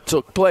of what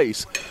took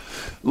place,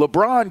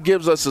 LeBron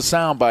gives us a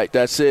soundbite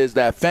that says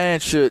that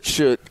fans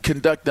should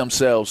conduct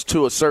themselves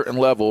to a certain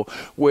level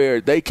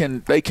where they can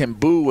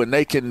boo and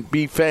they can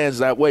be fans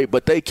that way,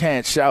 but they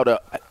can't shout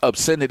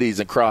obscenities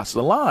and cross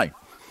the line.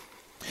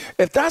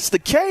 If that's the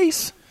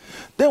case,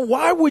 then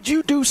why would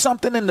you do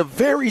something in the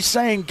very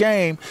same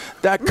game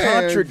that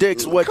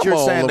contradicts what you're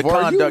saying LeVar, the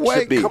conduct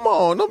should be? Come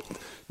on.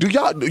 Do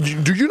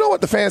you know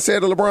what the fans said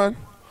to LeBron?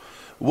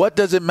 What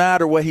does it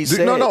matter what he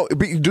said? No.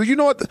 Do you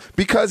know what?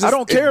 Because I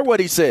don't care what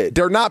he said.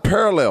 They're not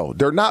parallel.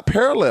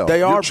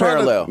 They are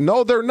parallel.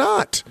 No, they're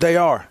not. They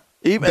are.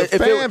 Even the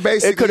fan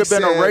basically it could have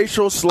been a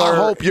racial slur. I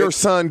hope your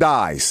son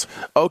dies.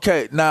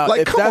 Okay, now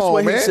if that's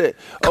what he said,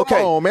 okay,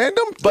 come on, man.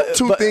 Them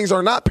two things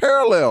are not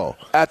parallel.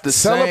 At the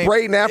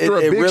celebrating after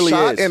a big really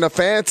shot is. And a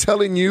fan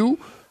telling you,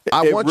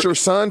 "I want your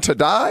son to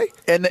die."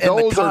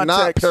 Those are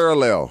not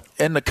parallel.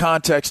 In the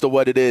context of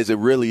what it is, it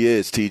really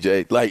is,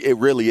 TJ. Like, it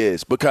really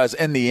is. Because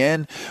in the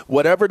end,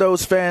 whatever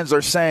those fans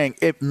are saying,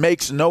 it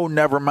makes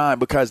never mind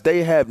because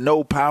they have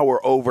no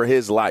power over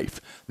his life.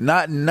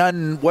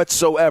 None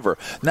whatsoever.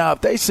 Now,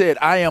 if they said,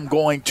 I'm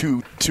going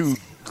to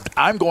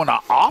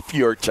off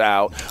your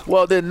child,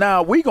 well, then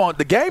now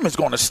the game is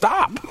going to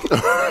stop.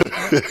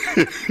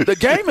 The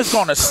game is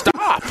going to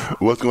stop.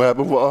 What's going to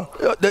happen, Paul?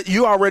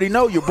 You already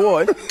know your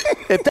boy.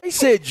 If they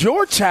said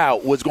your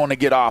child was going to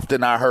get off,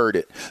 then I heard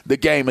it. The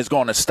game is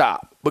going to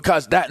stop.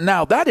 Because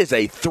that is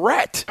a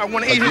threat. I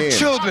want to eat his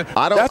children.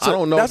 I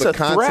don't know the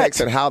context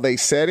and how they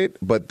said it,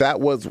 but that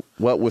was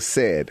what was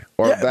said.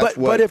 Or that's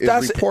what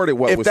is reported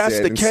what was said.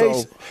 If that's the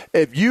case,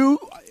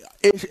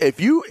 if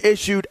you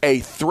issued a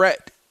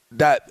threat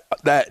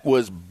that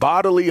was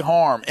bodily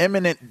harm,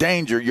 imminent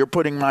danger you're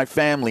putting my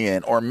family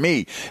in or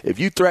me, if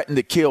you threaten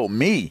to kill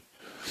me,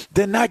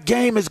 then that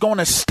game is going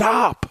to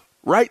stop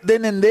right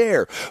then and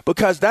there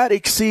because that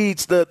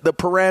exceeds the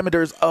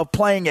parameters of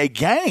playing a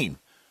game.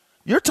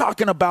 You're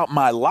talking about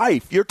my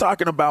life. You're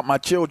talking about my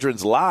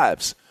children's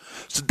lives.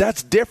 So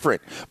that's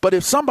different. But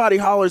if somebody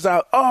hollers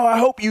out, "Oh, I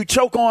hope you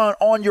choke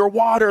on your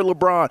water,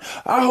 LeBron.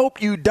 I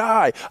hope you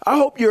die. I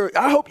hope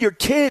your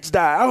kids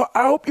die.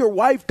 I hope your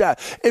wife die."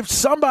 If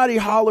somebody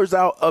hollers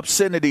out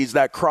obscenities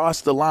that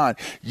cross the line,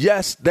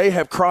 yes, they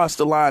have crossed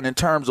the line in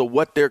terms of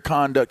what their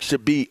conduct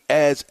should be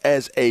as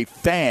a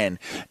fan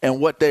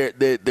and what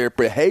their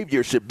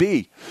behavior should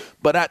be.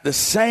 But at the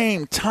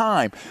same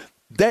time,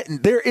 that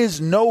there is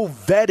no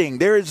vetting.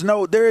 There is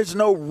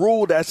no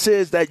rule that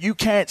says that you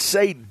can't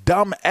say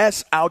dumb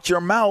S out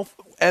your mouth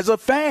as a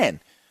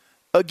fan.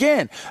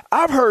 Again,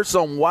 I've heard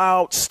some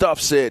wild stuff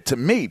said to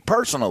me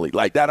personally,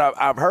 like that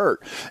I've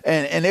heard.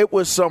 And it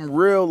was some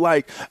real,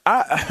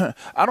 I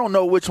don't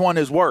know which one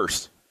is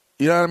worse.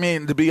 You know what I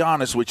mean? To be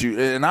honest with you,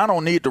 and I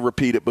don't need to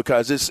repeat it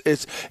because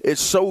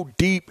it's so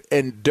deep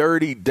and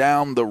dirty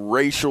down the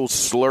racial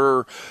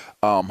slur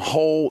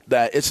hole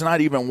that it's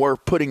not even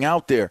worth putting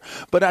out there.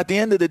 But at the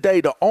end of the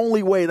day, the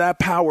only way that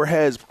power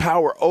has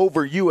power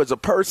over you as a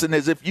person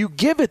is if you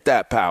give it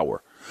that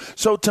power.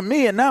 So to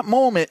me, in that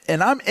moment,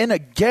 and I'm in a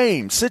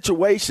game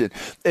situation,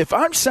 if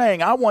I'm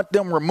saying I want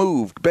them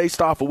removed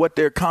based off of what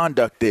their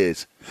conduct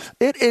is,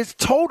 it is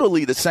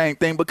totally the same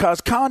thing because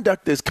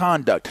conduct is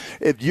conduct.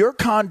 If your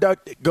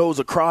conduct goes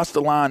across the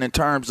line in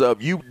terms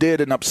of you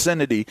did an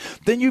obscenity,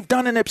 then you've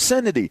done an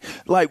obscenity.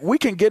 Like, we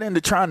can get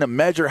into trying to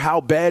measure how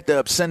bad the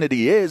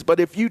obscenity is, but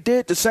if you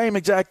did the same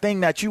exact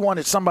thing that you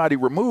wanted somebody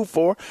removed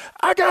for,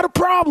 I got a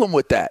problem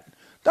with that.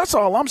 That's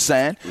all I'm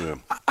saying. Yeah.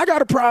 I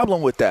got a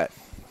problem with that.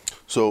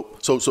 So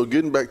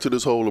getting back to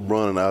this whole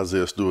LeBron and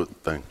Isaiah Stewart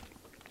thing.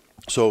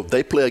 So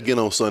they play again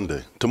on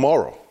Sunday,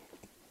 tomorrow.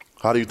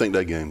 How do you think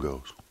that game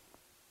goes?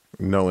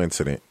 No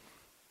incident.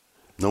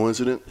 No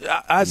incident?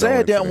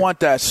 Isaiah didn't want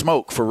that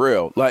smoke for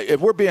real. Like,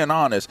 if we're being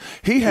honest,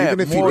 he had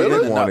more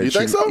than enough. You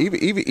think so? Even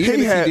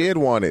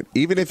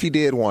if he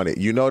did want it,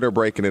 you know they're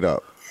breaking it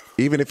up.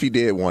 Even if he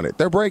did want it,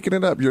 they're breaking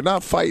it up. You're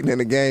not fighting in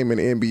a game in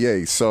the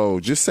NBA, so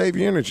just save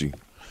your energy.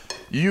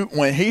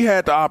 When he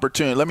had the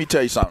opportunity, let me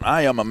tell you something.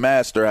 I am a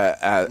master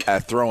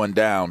at throwing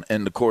down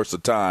in the course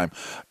of time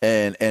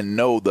and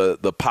know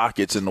the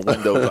pockets and the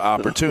windows of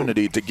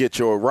opportunity to get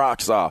your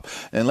rocks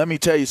off. And let me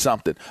tell you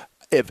something.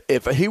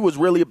 If he was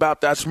really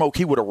about that smoke,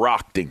 he would have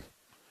rocked him.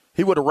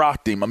 He would have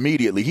rocked him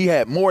immediately. He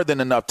had more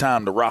than enough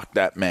time to rock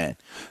that man.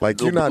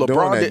 Like, you're not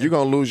doing that. You're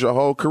going to lose your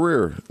whole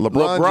career.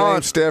 LeBron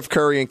James, Steph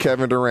Curry, and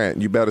Kevin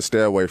Durant, you better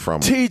stay away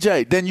from him.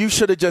 TJ, then you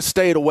should have just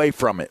stayed away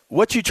from it.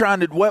 What you trying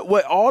to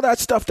what all that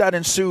stuff that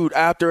ensued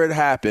after it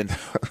happened,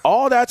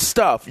 all that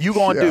stuff you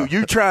going to do.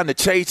 You trying to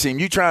chase him.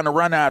 You trying to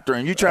run after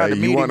him. You trying to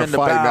meet him in the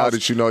bows. Now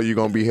that you know you're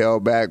going to be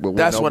held back. But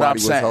that's what I'm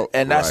saying.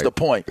 And that's the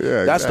point.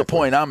 Yeah, that's the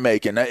point I'm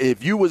making.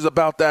 If you was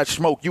about that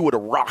smoke, you would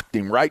have rocked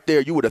him right there.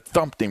 You would have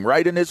thumped him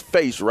right in his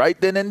face right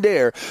then and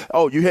there.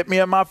 Oh, you hit me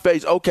in my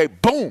face. Okay,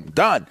 boom,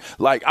 done.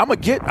 Like, I'm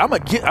at least, I'm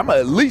going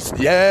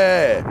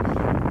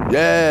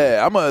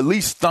to at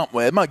least thump.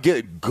 I'm going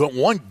to get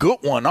one good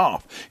one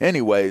off.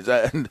 Anyways,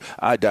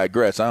 I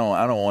digress.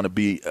 I don't want to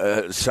be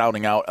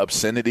shouting out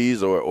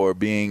obscenities or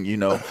being,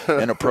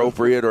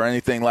 inappropriate or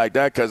anything like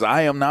that, because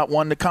I am not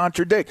one to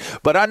contradict.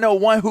 But I know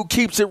one who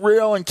keeps it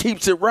real and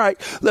keeps it right.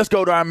 Let's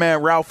go to our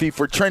man Ralphie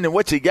for trending.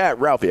 What you got,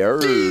 Ralphie?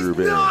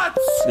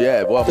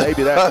 Yeah, well,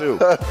 maybe that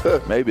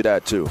too. Maybe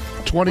that too.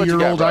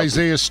 20-year-old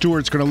Isaiah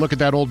Stewart's going to look at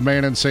that old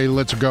man and say,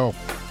 let's go.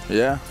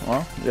 Yeah,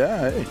 well,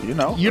 yeah, hey,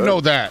 You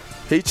know that.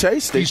 He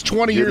chased it. He's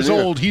 20 years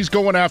old. He's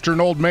going after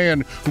an old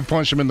man who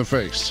punched him in the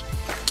face.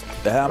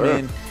 I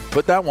mean,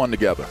 put that one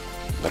together.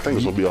 I think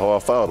it's going to be a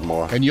hard foul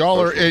tomorrow. And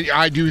y'all are,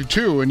 I do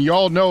too, and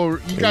y'all know,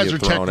 you guys are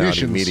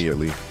technicians.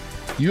 Immediately.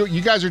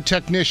 You guys are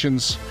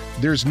technicians.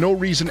 There's no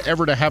reason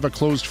ever to have a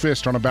closed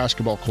fist on a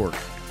basketball court.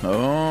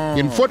 Oh.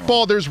 In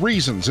football, there's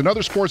reasons. In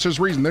other sports, there's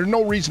reason. There's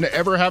no reason to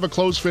ever have a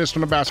closed fist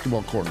on a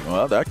basketball court.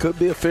 Well, that could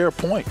be a fair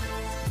point.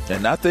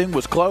 And that thing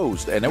was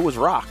closed, and it was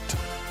rocked.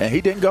 And he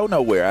didn't go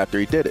nowhere after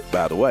he did it,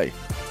 by the way.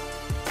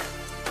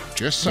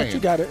 Just saying. But you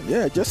got it.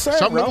 Yeah, just saying.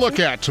 Something Ralphie. to look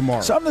at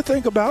tomorrow. Something to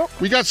think about.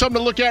 We got something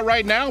to look at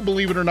right now,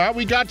 believe it or not.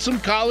 We got some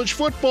college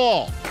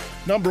football.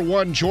 Number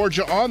 1,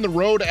 Georgia on the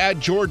road at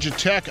Georgia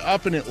Tech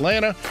up in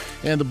Atlanta.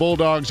 And the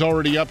Bulldogs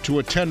already up to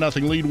a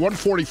 10-0 lead.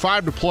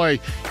 1:45 to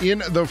play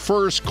in the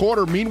first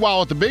quarter.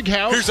 Meanwhile, at the Big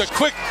House. Here's a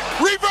quick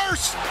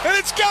reverse, and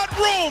it's got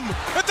room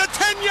at the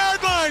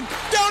 10-yard line.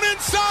 Down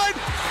inside.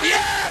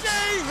 Yes!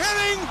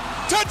 Henning,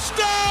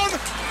 touchdown,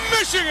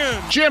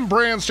 Michigan. Jim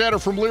Brandstatter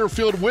from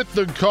Learfield with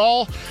the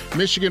call.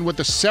 Michigan with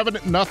the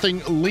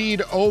 7-0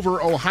 lead over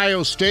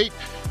Ohio State.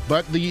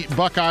 But the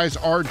Buckeyes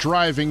are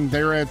driving.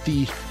 They're at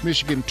the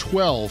Michigan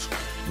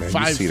 12.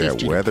 Man, you see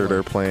that weather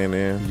they're playing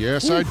in?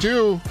 Yes, I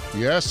do.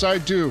 Yes, I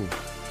do.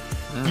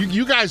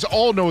 You guys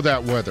all know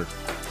that weather.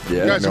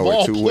 Yeah, you guys have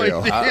all played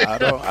well. I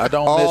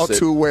don't all miss it. All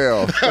too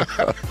well.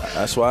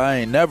 That's why I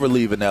ain't never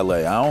leaving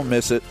L.A. I don't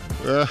miss it.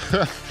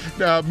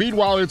 Now,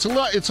 meanwhile, it's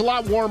a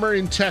lot warmer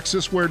in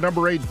Texas, where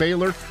number 8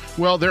 Baylor,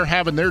 well, they're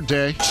having their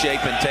day.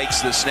 Shapen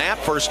takes the snap,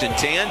 1st and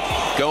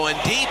 10, going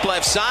deep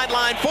left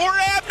sideline for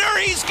Abner.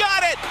 He's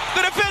got it.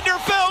 The defender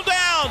fell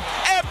down.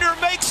 Abner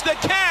makes the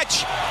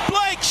catch.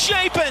 Blake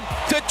Shapen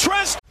to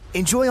trust.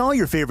 Enjoy all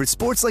your favorite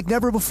sports like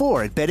never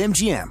before at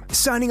BetMGM.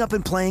 Signing up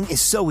and playing is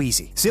so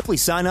easy. Simply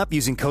sign up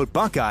using code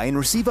Buckeye and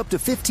receive up to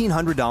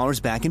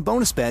 $1,500 back in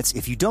bonus bets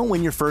if you don't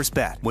win your first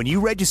bet. When you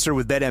register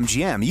with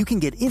BetMGM, you can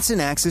get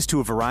instant access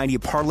to a variety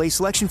of parlay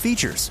selection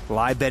features,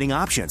 live betting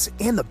options,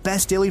 and the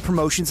best daily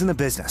promotions in the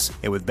business.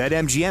 And with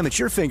BetMGM at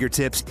your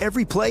fingertips,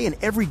 every play and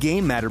every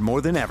game matter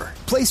more than ever.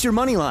 Place your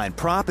moneyline,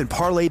 prop, and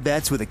parlay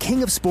bets with the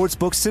king of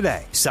sportsbooks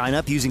today. Sign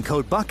up using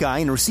code Buckeye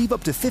and receive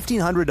up to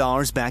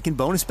 $1,500 back in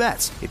bonus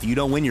bets if you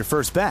don't win your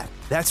first bet.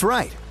 That's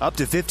right, up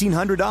to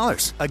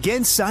 $1,500.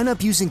 Again, sign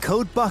up using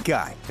code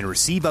Buckeye and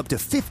receive up to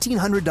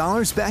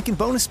 $1,500 back in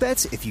bonus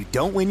bets if you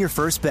don't win your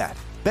first bet.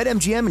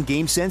 BetMGM and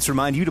GameSense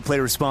remind you to play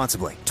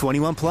responsibly.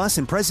 21 plus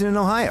and present in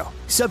Ohio.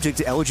 Subject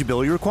to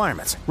eligibility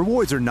requirements.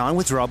 Rewards are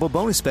non-withdrawable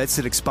bonus bets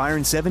that expire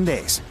in 7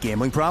 days.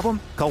 Gambling problem?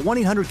 Call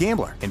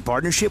 1-800-GAMBLER in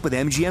partnership with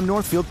MGM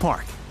Northfield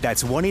Park.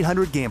 That's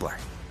 1-800-GAMBLER.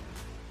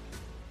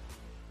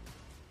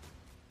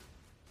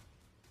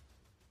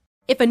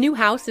 If a new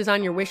house is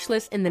on your wish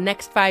list in the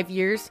next 5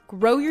 years,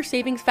 grow your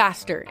savings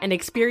faster and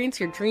experience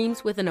your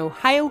dreams with an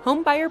Ohio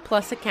Homebuyer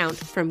Plus account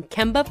from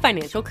Kemba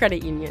Financial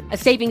Credit Union. A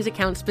savings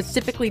account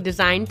specifically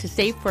designed to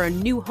save for a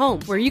new home,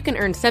 where you can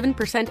earn 7%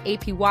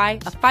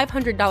 APY,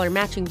 a $500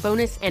 matching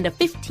bonus, and a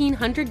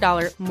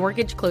 $1,500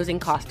 mortgage closing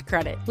cost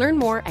credit. Learn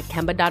more at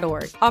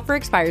Kemba.org. Offer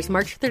expires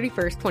March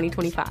 31st,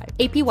 2025.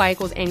 APY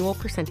equals annual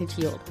percentage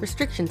yield.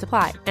 Restrictions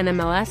apply.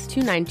 NMLS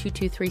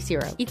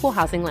 292230. Equal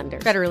housing lender.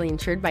 Federally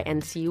insured by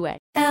NCUA.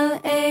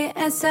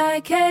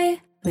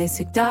 LASIK,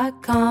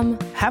 LASIK.com.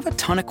 Have a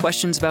ton of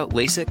questions about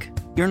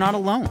LASIK? You're not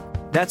alone.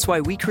 That's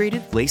why we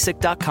created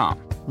LASIK.com.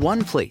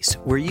 One place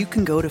where you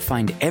can go to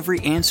find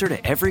every answer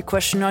to every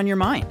question on your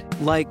mind.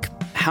 Like,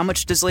 how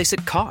much does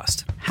LASIK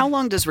cost? How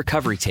long does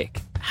recovery take?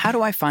 How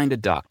do I find a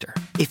doctor?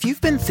 If you've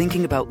been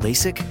thinking about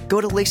LASIK,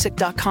 go to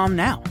LASIK.com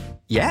now.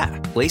 Yeah,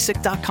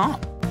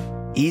 LASIK.com.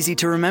 Easy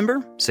to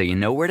remember, so you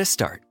know where to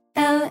start.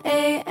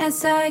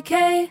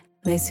 LASIK,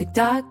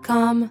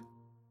 LASIK.com.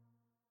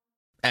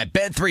 At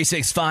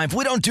Bet365,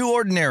 we don't do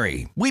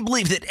ordinary. We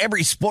believe that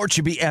every sport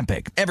should be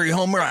epic. Every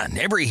home run,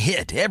 every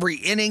hit, every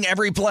inning,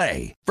 every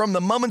play. From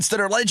the moments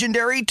that are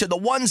legendary to the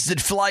ones that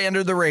fly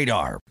under the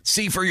radar.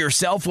 See for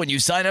yourself when you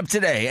sign up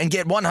today and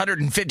get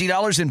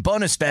 $150 in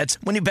bonus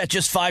bets when you bet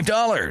just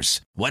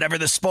 $5. Whatever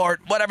the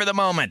sport, whatever the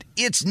moment,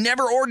 it's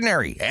never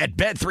ordinary at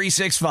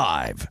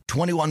Bet365.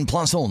 21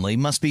 plus only.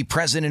 Must be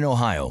present in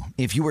Ohio.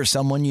 If you or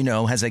someone you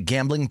know has a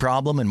gambling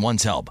problem and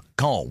wants help,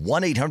 call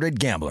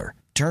 1-800-GAMBLER.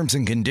 Terms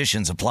and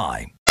conditions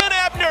apply.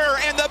 Ebner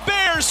and the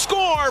Bears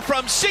score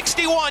from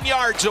 61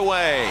 yards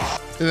away.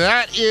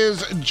 That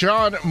is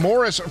John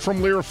Morris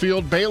from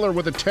Learfield. Baylor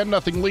with a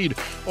 10-0 lead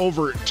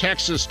over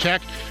Texas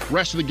Tech.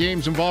 Rest of the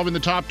games involving the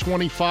top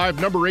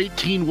 25. Number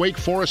 18, Wake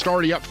Forest,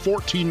 already up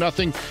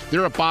 14-0.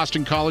 They're at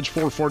Boston College,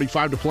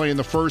 4:45 to play in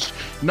the first.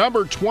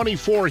 Number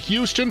 24,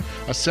 Houston,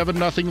 a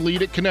 7-0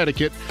 lead at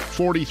Connecticut.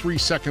 43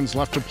 seconds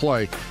left to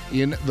play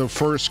in the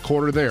first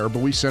quarter there.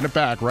 But we send it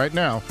back right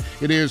now.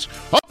 It is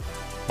up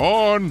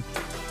on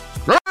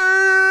game!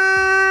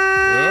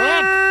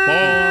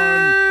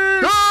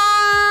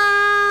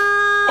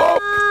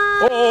 Up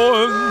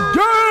on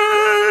game!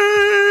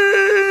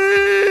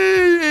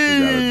 We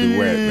got a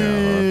duet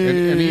now, huh?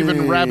 And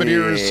even Rabbit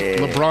Ears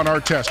LeBron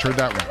Artest heard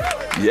that one.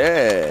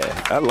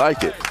 Yeah, I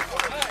like it.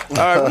 All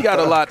right, we got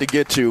a lot to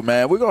get to,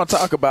 man. We're going to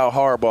talk about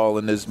Harbaugh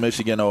in this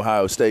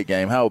Michigan-Ohio State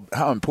game,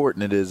 how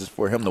important it is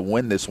for him to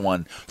win this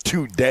one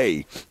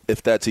today,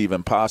 if that's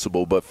even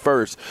possible. But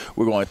first,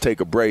 we're going to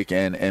take a break.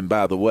 And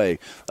by the way,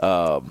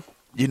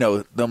 you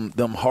know,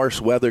 them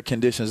harsh weather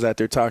conditions that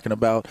they're talking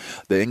about,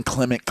 the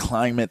inclement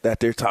climate that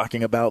they're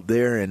talking about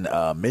there in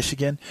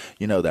Michigan,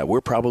 you know, that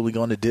we're probably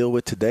going to deal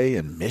with today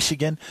in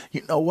Michigan.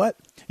 You know what?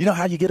 You know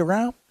how you get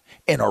around?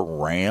 In a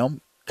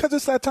Ram. Because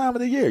it's that time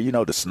of the year. You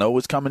know, the snow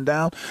is coming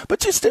down,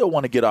 but you still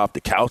want to get off the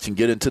couch and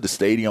get into the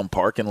stadium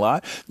parking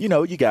lot. You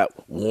know, you got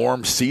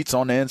warm seats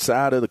on the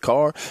inside of the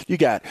car. You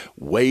got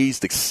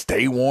ways to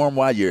stay warm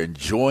while you're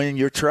enjoying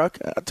your truck.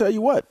 I'll tell you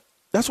what.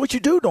 That's what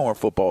you do during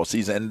football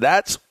season, and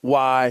that's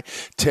why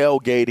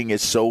tailgating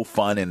is so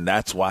fun, and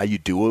that's why you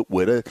do it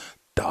with a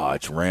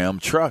Dodge Ram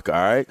truck, all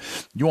right?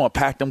 You want to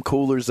pack them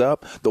coolers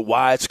up, the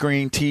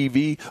widescreen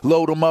TV,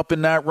 load them up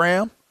in that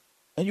Ram,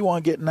 and you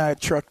want to get in that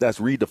truck that's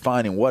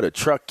redefining what a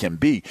truck can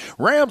be.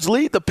 Rams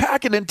lead the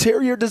pack in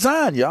interior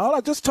design, y'all.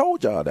 I just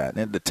told y'all that.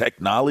 And the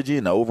technology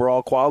and the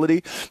overall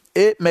quality,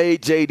 it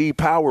made J.D.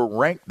 Power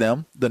rank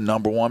them the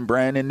number one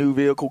brand in new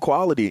vehicle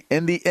quality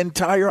in the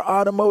entire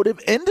automotive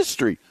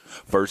industry.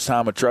 First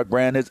time a truck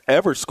brand has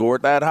ever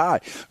scored that high.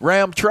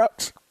 Ram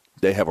trucks,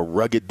 they have a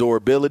rugged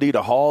durability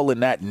to haul in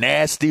that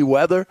nasty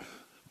weather.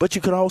 But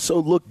you can also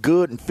look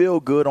good and feel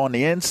good on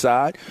the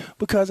inside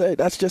because, hey,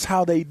 that's just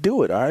how they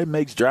do it, all right? It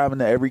makes driving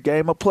to every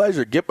game a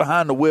pleasure. Get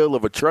behind the wheel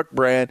of a truck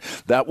brand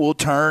that will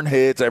turn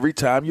heads every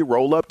time you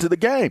roll up to the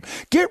game.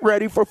 Get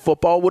ready for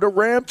football with a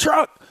Ram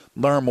truck.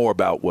 Learn more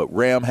about what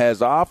Ram has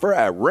to offer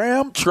at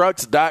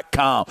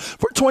ramtrucks.com.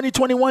 For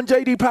 2021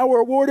 J.D. Power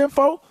Award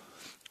info,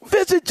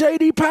 visit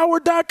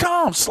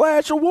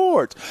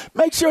jdpower.com/awards.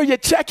 Make sure you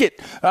check it,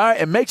 all right,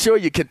 and make sure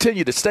you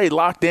continue to stay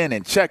locked in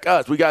and check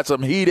us. We got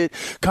some heated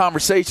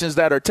conversations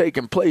that are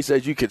taking place,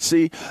 as you can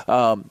see.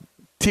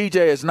 TJ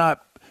is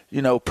not,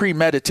 you know,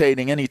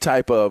 premeditating any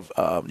type of,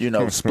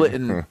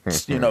 splitting,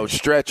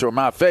 stretch or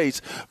my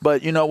face.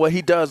 But you know what?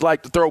 He does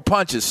like to throw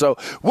punches. So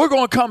we're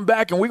going to come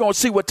back and we're going to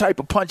see what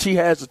type of punch he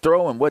has to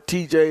throw and what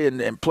TJ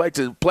and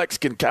Plex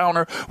can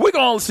counter. We're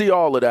going to see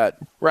all of that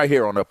right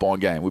here on Up On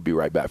Game. We'll be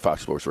right back.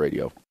 Fox Sports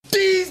Radio.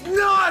 These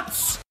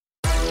nuts!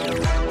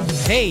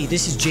 Hey,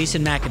 this is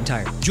Jason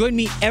McIntyre. Join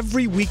me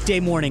every weekday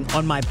morning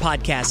on my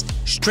podcast,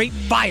 Straight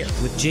Fire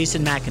with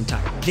Jason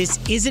McIntyre. This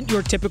isn't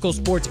your typical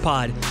sports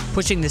pod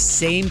pushing the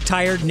same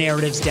tired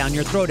narratives down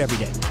your throat every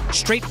day.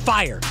 Straight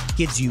Fire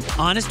gives you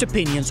honest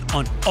opinions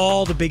on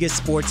all the biggest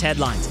sports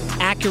headlines,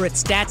 accurate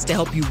stats to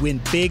help you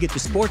win big at the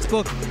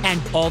sportsbook, and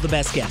all the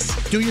best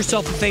guests. Do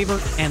yourself a favor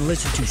and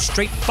listen to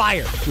Straight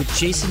Fire with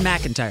Jason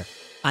McIntyre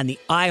on the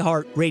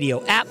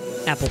iHeartRadio app,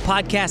 Apple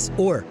Podcasts,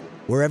 or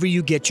wherever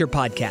you get your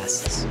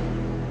podcasts.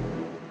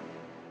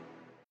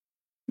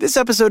 This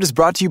episode is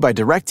brought to you by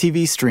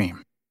DirecTV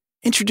Stream.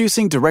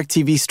 Introducing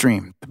DirecTV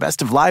Stream, the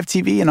best of live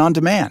TV and on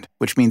demand,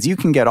 which means you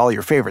can get all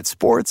your favorite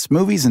sports,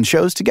 movies, and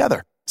shows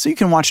together. So you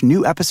can watch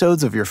new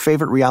episodes of your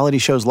favorite reality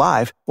shows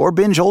live or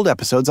binge old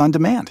episodes on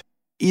demand.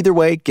 Either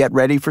way, get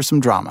ready for some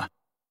drama.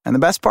 And the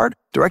best part?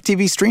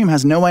 DirecTV Stream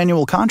has no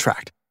annual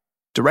contract.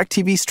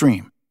 DirecTV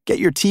Stream. Get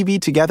your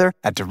TV together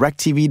at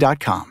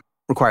directtv.com.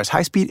 Requires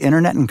high-speed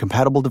internet and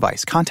compatible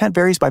device. Content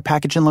varies by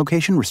package and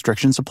location.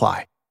 Restrictions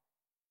apply.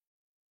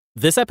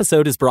 This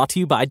episode is brought to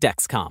you by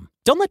Dexcom.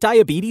 Don't let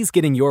diabetes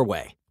get in your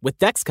way. With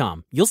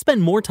Dexcom, you'll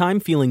spend more time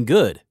feeling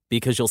good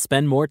because you'll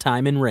spend more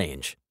time in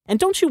range. And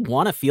don't you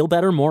want to feel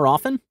better more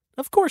often?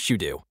 Of course you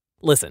do.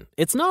 Listen,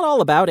 it's not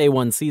all about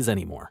A1Cs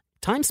anymore.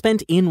 Time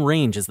spent in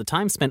range is the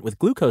time spent with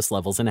glucose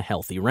levels in a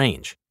healthy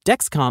range.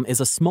 Dexcom is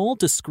a small,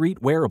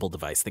 discreet wearable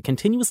device that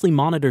continuously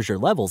monitors your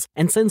levels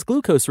and sends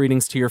glucose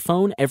readings to your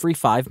phone every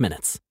 5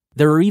 minutes.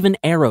 There are even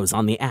arrows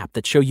on the app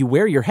that show you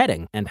where you're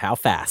heading and how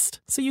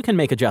fast, so you can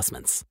make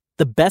adjustments.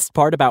 The best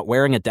part about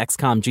wearing a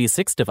Dexcom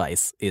G6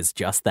 device is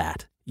just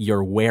that.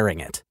 You're wearing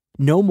it.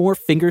 No more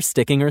finger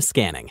sticking or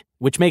scanning,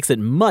 which makes it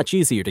much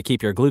easier to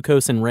keep your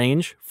glucose in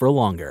range for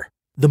longer.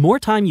 The more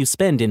time you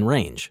spend in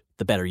range,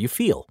 the better you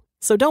feel.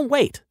 So don't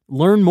wait.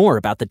 Learn more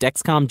about the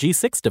Dexcom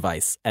G6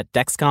 device at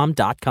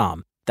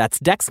Dexcom.com. That's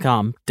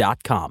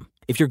Dexcom.com.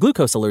 If your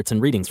glucose alerts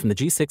and readings from the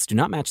G6 do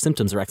not match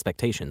symptoms or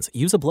expectations,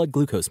 use a blood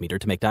glucose meter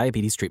to make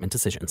diabetes treatment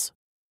decisions.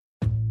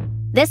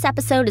 This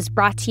episode is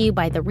brought to you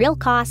by The Real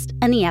Cost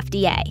and the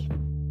FDA.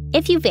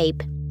 If you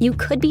vape, you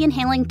could be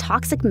inhaling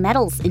toxic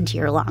metals into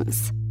your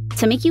lungs.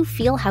 To make you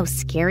feel how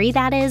scary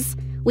that is,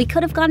 we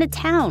could have gone to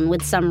town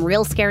with some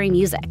real scary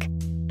music.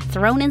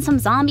 Thrown in some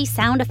zombie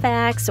sound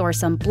effects or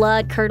some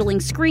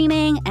blood-curdling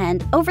screaming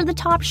and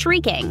over-the-top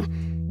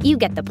shrieking. You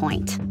get the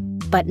point.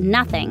 But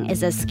nothing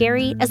is as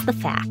scary as the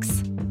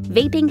facts.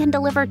 Vaping can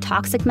deliver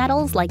toxic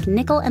metals like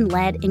nickel and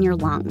lead in your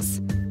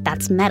lungs.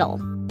 That's metal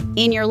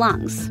in your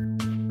lungs.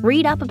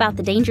 Read up about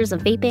the dangers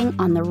of vaping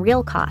on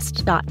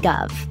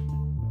therealcost.gov.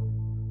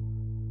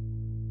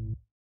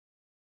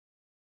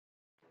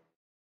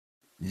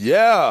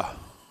 Yeah.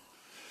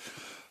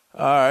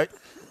 All right.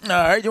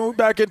 We're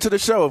back into the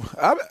show.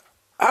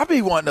 I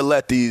be wanting to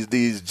let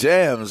these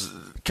jams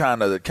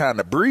kind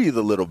of breathe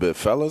a little bit,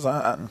 fellas.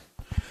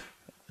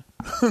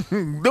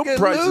 Them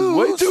prices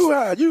way too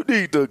high. You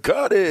need to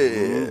cut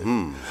it.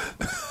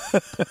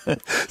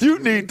 You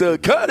need to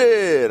cut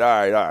it.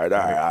 All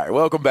right.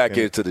 Welcome back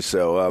into the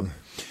show. All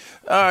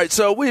right,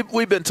 so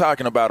we've been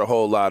talking about a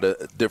whole lot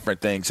of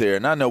different things here,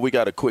 and I know we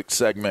got a quick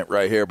segment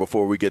right here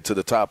before we get to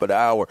the top of the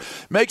hour.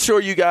 Make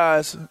sure you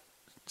guys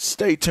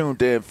stay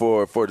tuned in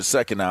for the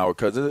second hour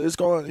because it's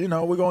going.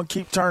 We're going to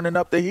keep turning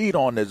up the heat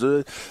on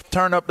this,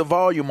 turn up the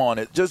volume on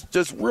it.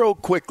 Just real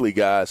quickly,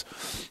 guys.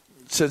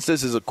 Since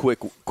this is a quick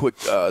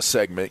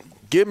segment,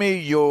 give me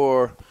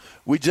your.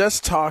 We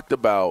just talked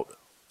about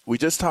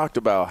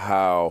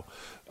how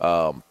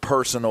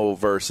personal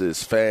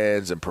versus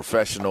fans and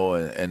professional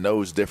and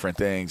those different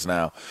things.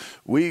 Now,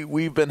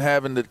 we've been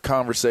having the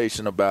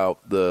conversation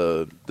about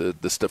the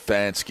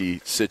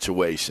Stefanski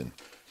situation,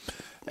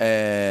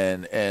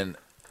 and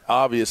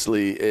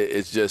obviously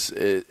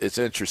it's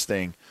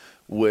interesting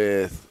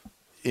with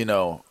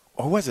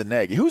Or was it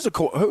Nagy? Who's the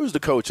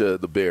coach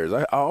of the Bears?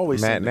 I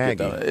always Matt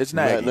Nagy. It's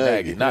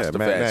Nagy, not Stefanski.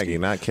 Matt Nagy,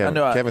 not Kevin.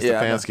 Kevin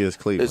Stefanski is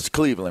Cleveland. It's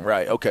Cleveland,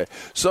 right? Okay.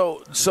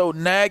 So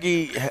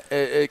Nagy,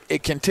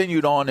 it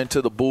continued on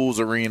into the Bulls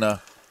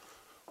arena.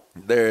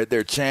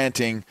 They're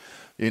chanting,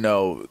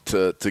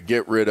 to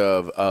get rid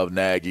of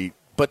Nagy,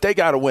 but they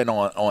got to win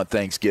on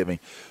Thanksgiving.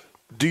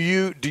 Do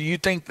you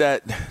think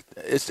that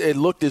it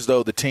looked as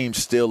though the team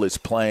still is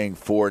playing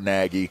for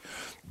Nagy?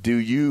 Do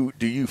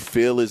you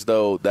feel as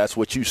though that's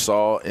what you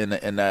saw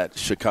in that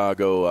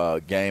Chicago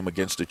game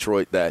against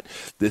Detroit, that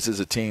this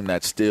is a team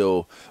that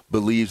still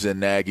believes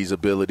in Nagy's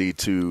ability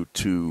to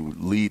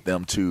lead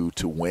them to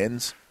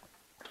wins?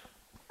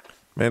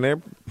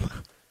 Man,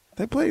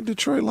 they played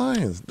Detroit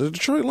Lions. The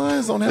Detroit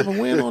Lions don't have a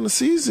win on the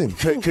season.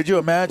 Could you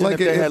imagine if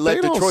they had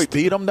let Detroit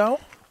beat them, though?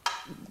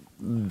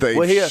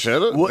 They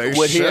should have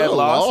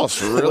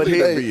lost. Really,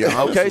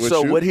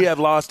 would he have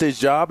lost his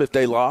job if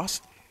they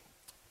lost?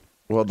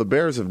 Well, the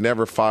Bears have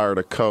never fired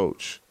a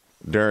coach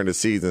during the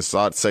season, so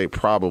I'd say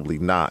probably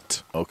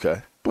not.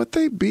 Okay. But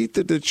they beat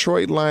the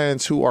Detroit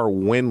Lions, who are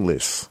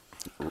winless.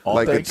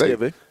 On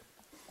Thanksgiving.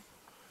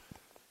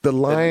 The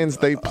Lions,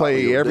 they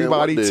play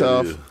everybody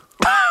tough,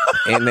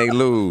 and they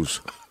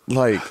lose.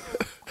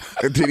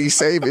 Did he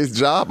save his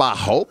job? I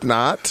hope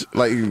not.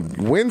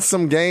 Win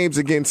some games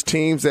against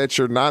teams that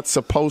you're not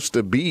supposed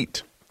to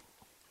beat.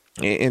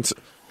 And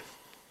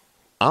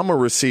I'm a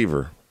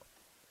receiver.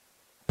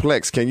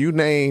 Plex, can you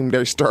name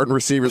their starting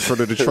receivers for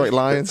the Detroit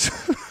Lions?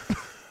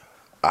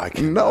 I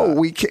can't. No,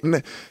 we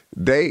can't.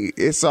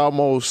 It's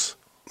almost.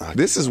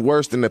 This is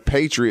worse than the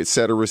Patriots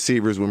set of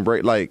receivers when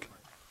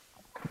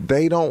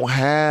they don't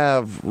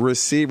have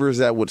receivers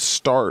that would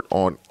start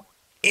on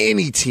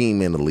any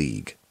team in the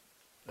league.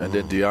 And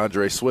then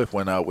DeAndre Swift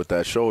went out with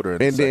that shoulder.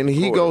 And then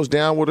he goes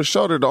down with a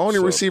shoulder. The only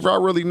receiver I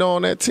really know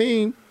on that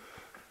team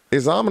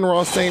is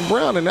Amon-Ra St.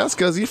 Brown, and that's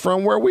because he's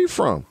from where we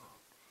from.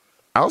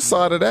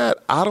 Outside of that,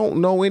 I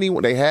don't know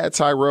anyone. They had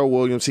Tyrell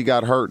Williams. He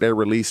got hurt. They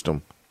released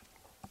him.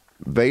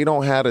 They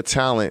don't have the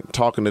talent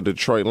talking to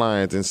Detroit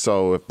Lions. And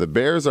so if the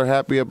Bears are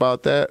happy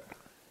about that,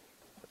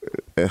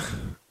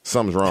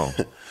 something's wrong.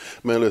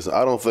 Man, listen,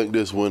 I don't think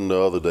this win the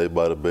other day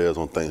by the Bears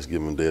on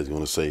Thanksgiving Day is going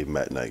to save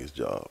Matt Nagy's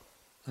job.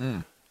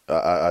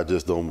 I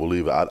just don't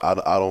believe it. I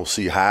don't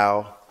see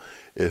how.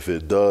 If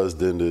it does,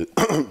 then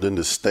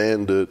the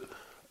standard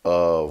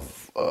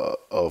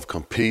of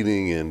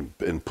competing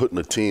and putting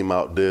a team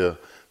out there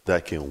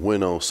that can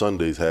win on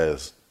Sundays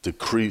has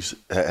decreased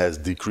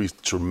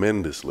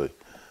tremendously.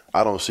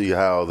 I don't see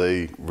how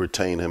they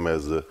retain him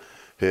as the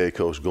head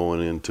coach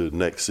going into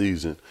next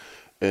season.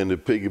 And to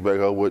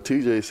piggyback on what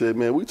TJ said,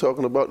 man, we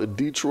talking about the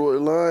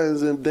Detroit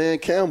Lions and Dan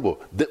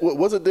Campbell.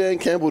 Wasn't Dan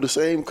Campbell the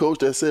same coach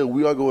that said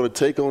we are going to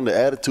take on the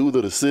attitude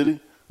of the city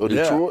or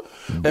Detroit?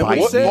 And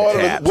what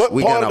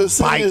part of the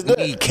city is that?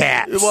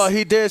 Kneecaps. Well,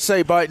 he did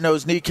say biting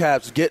those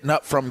kneecaps, getting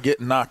up from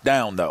getting knocked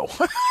down, though.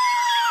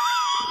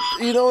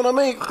 You know what I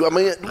mean?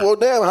 Well,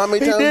 damn, how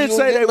many times you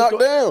get knocked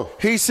down?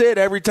 He said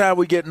every time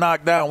we get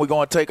knocked down, we're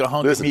going to take a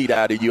hunk of meat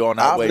out of you on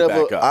our way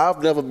back up.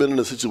 I've never been in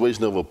a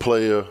situation of a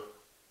player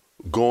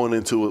going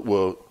into it,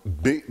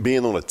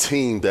 being on a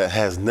team that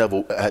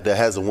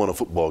hasn't won a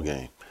football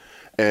game.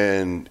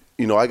 And,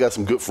 you know, I got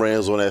some good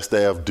friends on that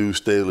staff. Deuce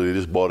Staley, they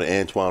just brought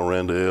in Antoine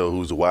Randall,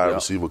 who's the wide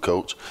receiver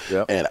coach.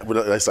 Yep. And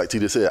that's like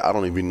TJ said, I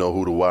don't even know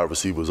who the wide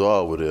receivers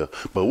are over there.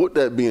 But with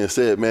that being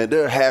said, man,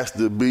 there has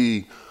to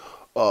be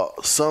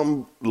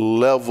some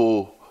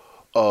level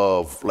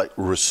of like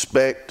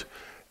respect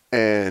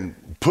and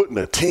putting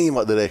a team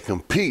out there that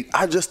compete.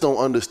 I just don't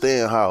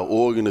understand how an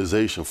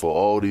organization for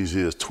all these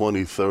years,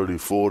 20, 30,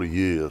 40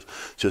 years,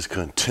 just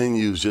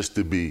continues just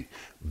to be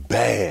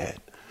bad.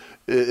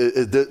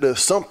 There's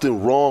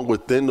something wrong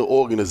within the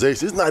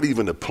organization. It's not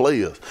even the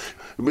players.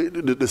 I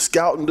mean, the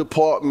scouting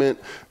department,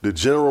 the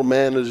general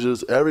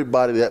managers,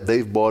 everybody that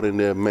they've brought in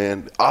there,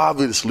 man,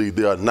 obviously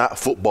they are not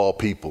football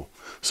people.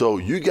 So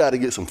you got to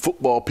get some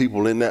football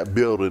people in that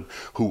building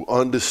who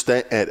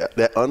understand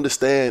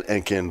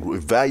and can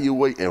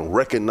evaluate and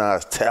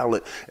recognize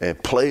talent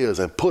and players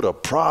and put a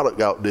product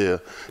out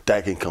there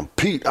that can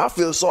compete. I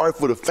feel sorry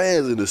for the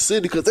fans in the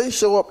city because they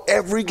show up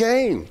every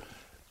game.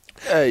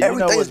 Hey,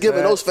 everything's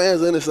giving those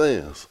fans in the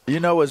stands. You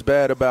know what's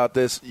bad about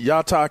this?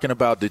 Y'all talking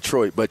about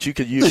Detroit, but you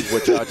could use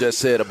what y'all just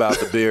said about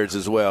the Bears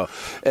as well.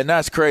 And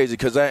that's crazy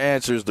because that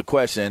answers the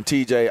question. And,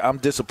 TJ, I'm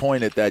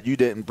disappointed that you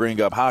didn't bring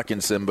up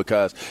Hockenson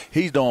because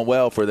he's doing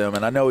well for them.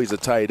 And I know he's a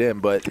tight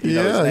end, but he's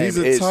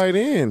a tight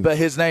end. But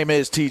his name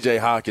is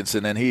TJ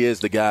Hockenson, and he is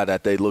the guy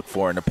that they look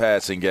for in the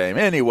passing game.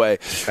 Anyway,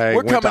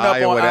 we're coming up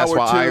Iowa, on that's hour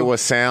why 2. Iowa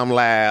Sam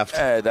laughed.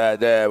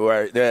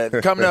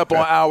 Coming up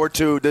on hour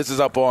 2. This is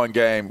Up On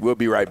Game. We'll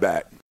be right back.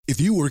 If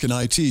you work in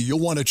IT, you'll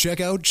want to check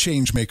out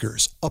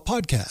Changemakers, a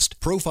podcast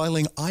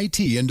profiling IT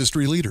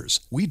industry leaders.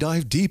 We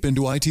dive deep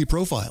into IT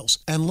profiles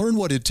and learn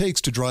what it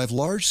takes to drive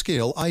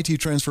large-scale IT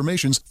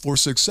transformations for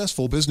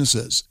successful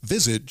businesses.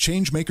 Visit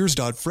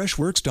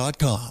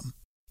changemakers.freshworks.com.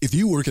 If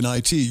you work in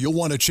IT, you'll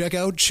want to check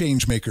out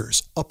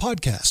Changemakers, a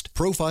podcast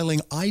profiling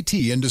IT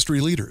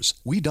industry leaders.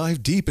 We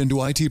dive deep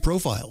into IT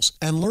profiles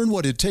and learn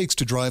what it takes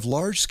to drive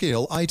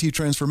large-scale IT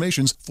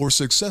transformations for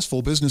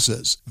successful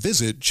businesses.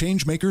 Visit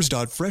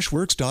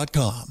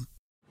changemakers.freshworks.com.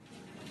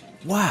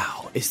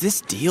 Wow, is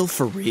this deal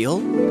for real?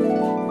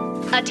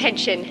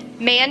 Attention,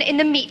 man in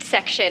the meat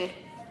section.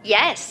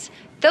 Yes,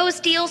 those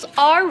deals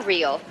are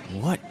real.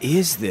 What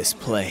is this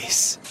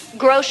place?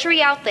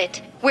 Grocery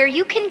Outlet, where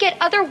you can get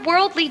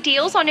otherworldly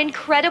deals on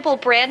incredible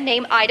brand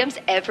name items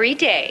every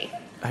day.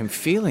 I'm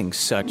feeling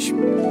such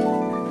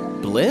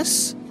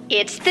bliss?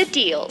 It's the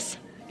deals.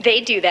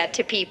 They do that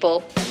to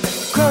people.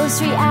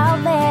 Grocery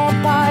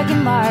Outlet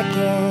Bargain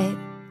Market.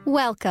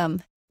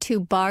 Welcome to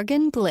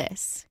Bargain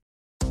Bliss.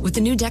 With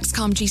the new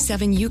Dexcom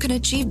G7, you can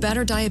achieve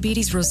better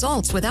diabetes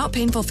results without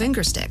painful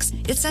finger sticks.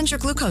 It sends your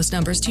glucose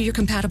numbers to your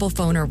compatible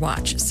phone or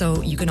watch,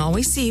 so you can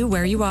always see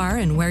where you are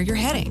and where you're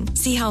heading.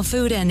 See how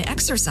food and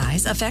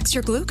exercise affects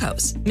your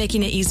glucose,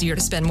 making it easier to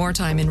spend more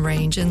time in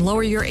range and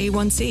lower your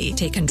A1C.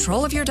 Take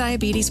control of your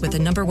diabetes with the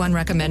 #1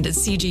 recommended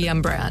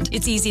CGM brand.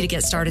 It's easy to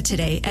get started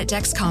today at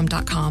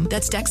Dexcom.com.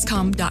 That's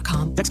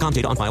Dexcom.com. Dexcom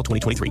data on file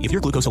 2023. If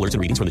your glucose alerts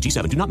and readings from the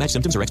G7 do not match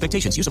symptoms or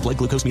expectations, use a blood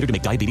glucose meter to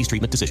make diabetes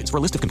treatment decisions. For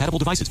a list of compatible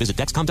devices, visit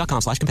Dexcom.com/compatibility.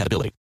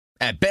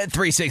 At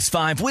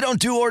Bet365, we don't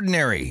do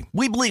ordinary.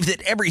 We believe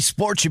that every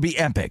sport should be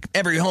epic.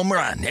 Every home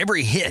run,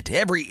 every hit,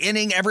 every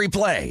inning, every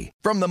play.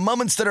 From the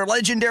moments that are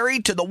legendary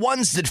to the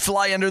ones that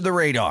fly under the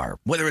radar.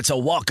 Whether it's a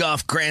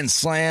walk-off grand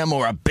slam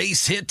or a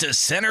base hit to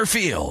center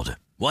field.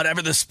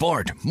 Whatever the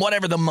sport,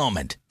 whatever the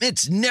moment,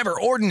 it's never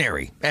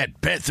ordinary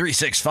at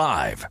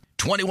Bet365.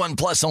 21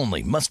 plus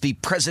only. Must be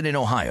present in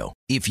Ohio.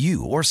 If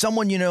you or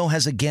someone you know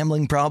has a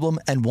gambling problem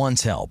and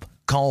wants help,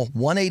 call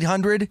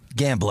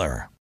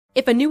 1-800-GAMBLER.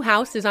 If a new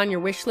house is on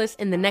your wish list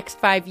in the next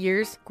 5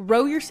 years,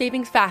 grow your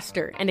savings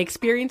faster and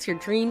experience your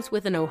dreams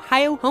with an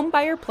Ohio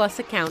Homebuyer Plus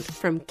account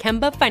from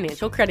Kemba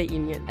Financial Credit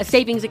Union. A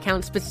savings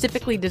account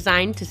specifically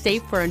designed to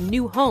save for a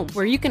new home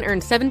where you can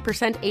earn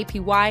 7%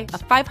 APY, a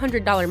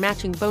 $500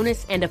 matching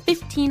bonus, and a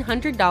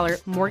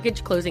 $1,500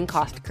 mortgage closing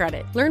cost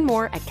credit. Learn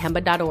more at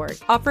Kemba.org.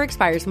 Offer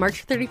expires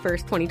March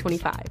 31st,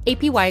 2025.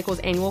 APY equals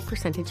annual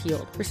percentage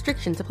yield.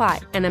 Restrictions apply.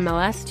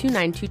 NMLS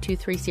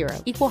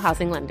 292230. Equal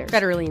housing lender.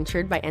 Federally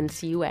insured by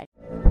NCUA.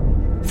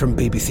 From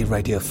BBC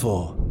Radio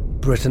 4,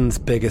 Britain's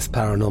biggest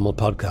paranormal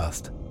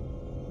podcast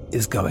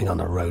is going on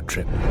a road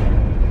trip.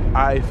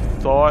 I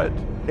thought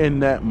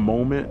in that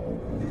moment,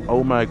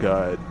 oh my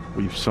God,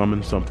 we've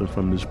summoned something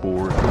from this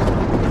board.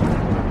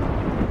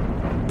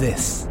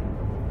 This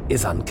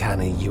is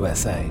Uncanny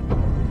USA.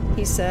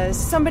 He says,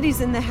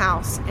 somebody's in the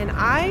house, and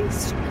I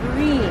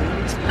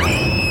screamed.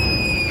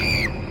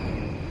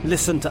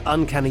 Listen to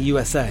Uncanny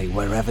USA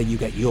wherever you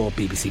get your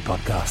BBC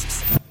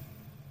podcasts,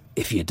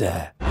 if you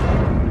dare.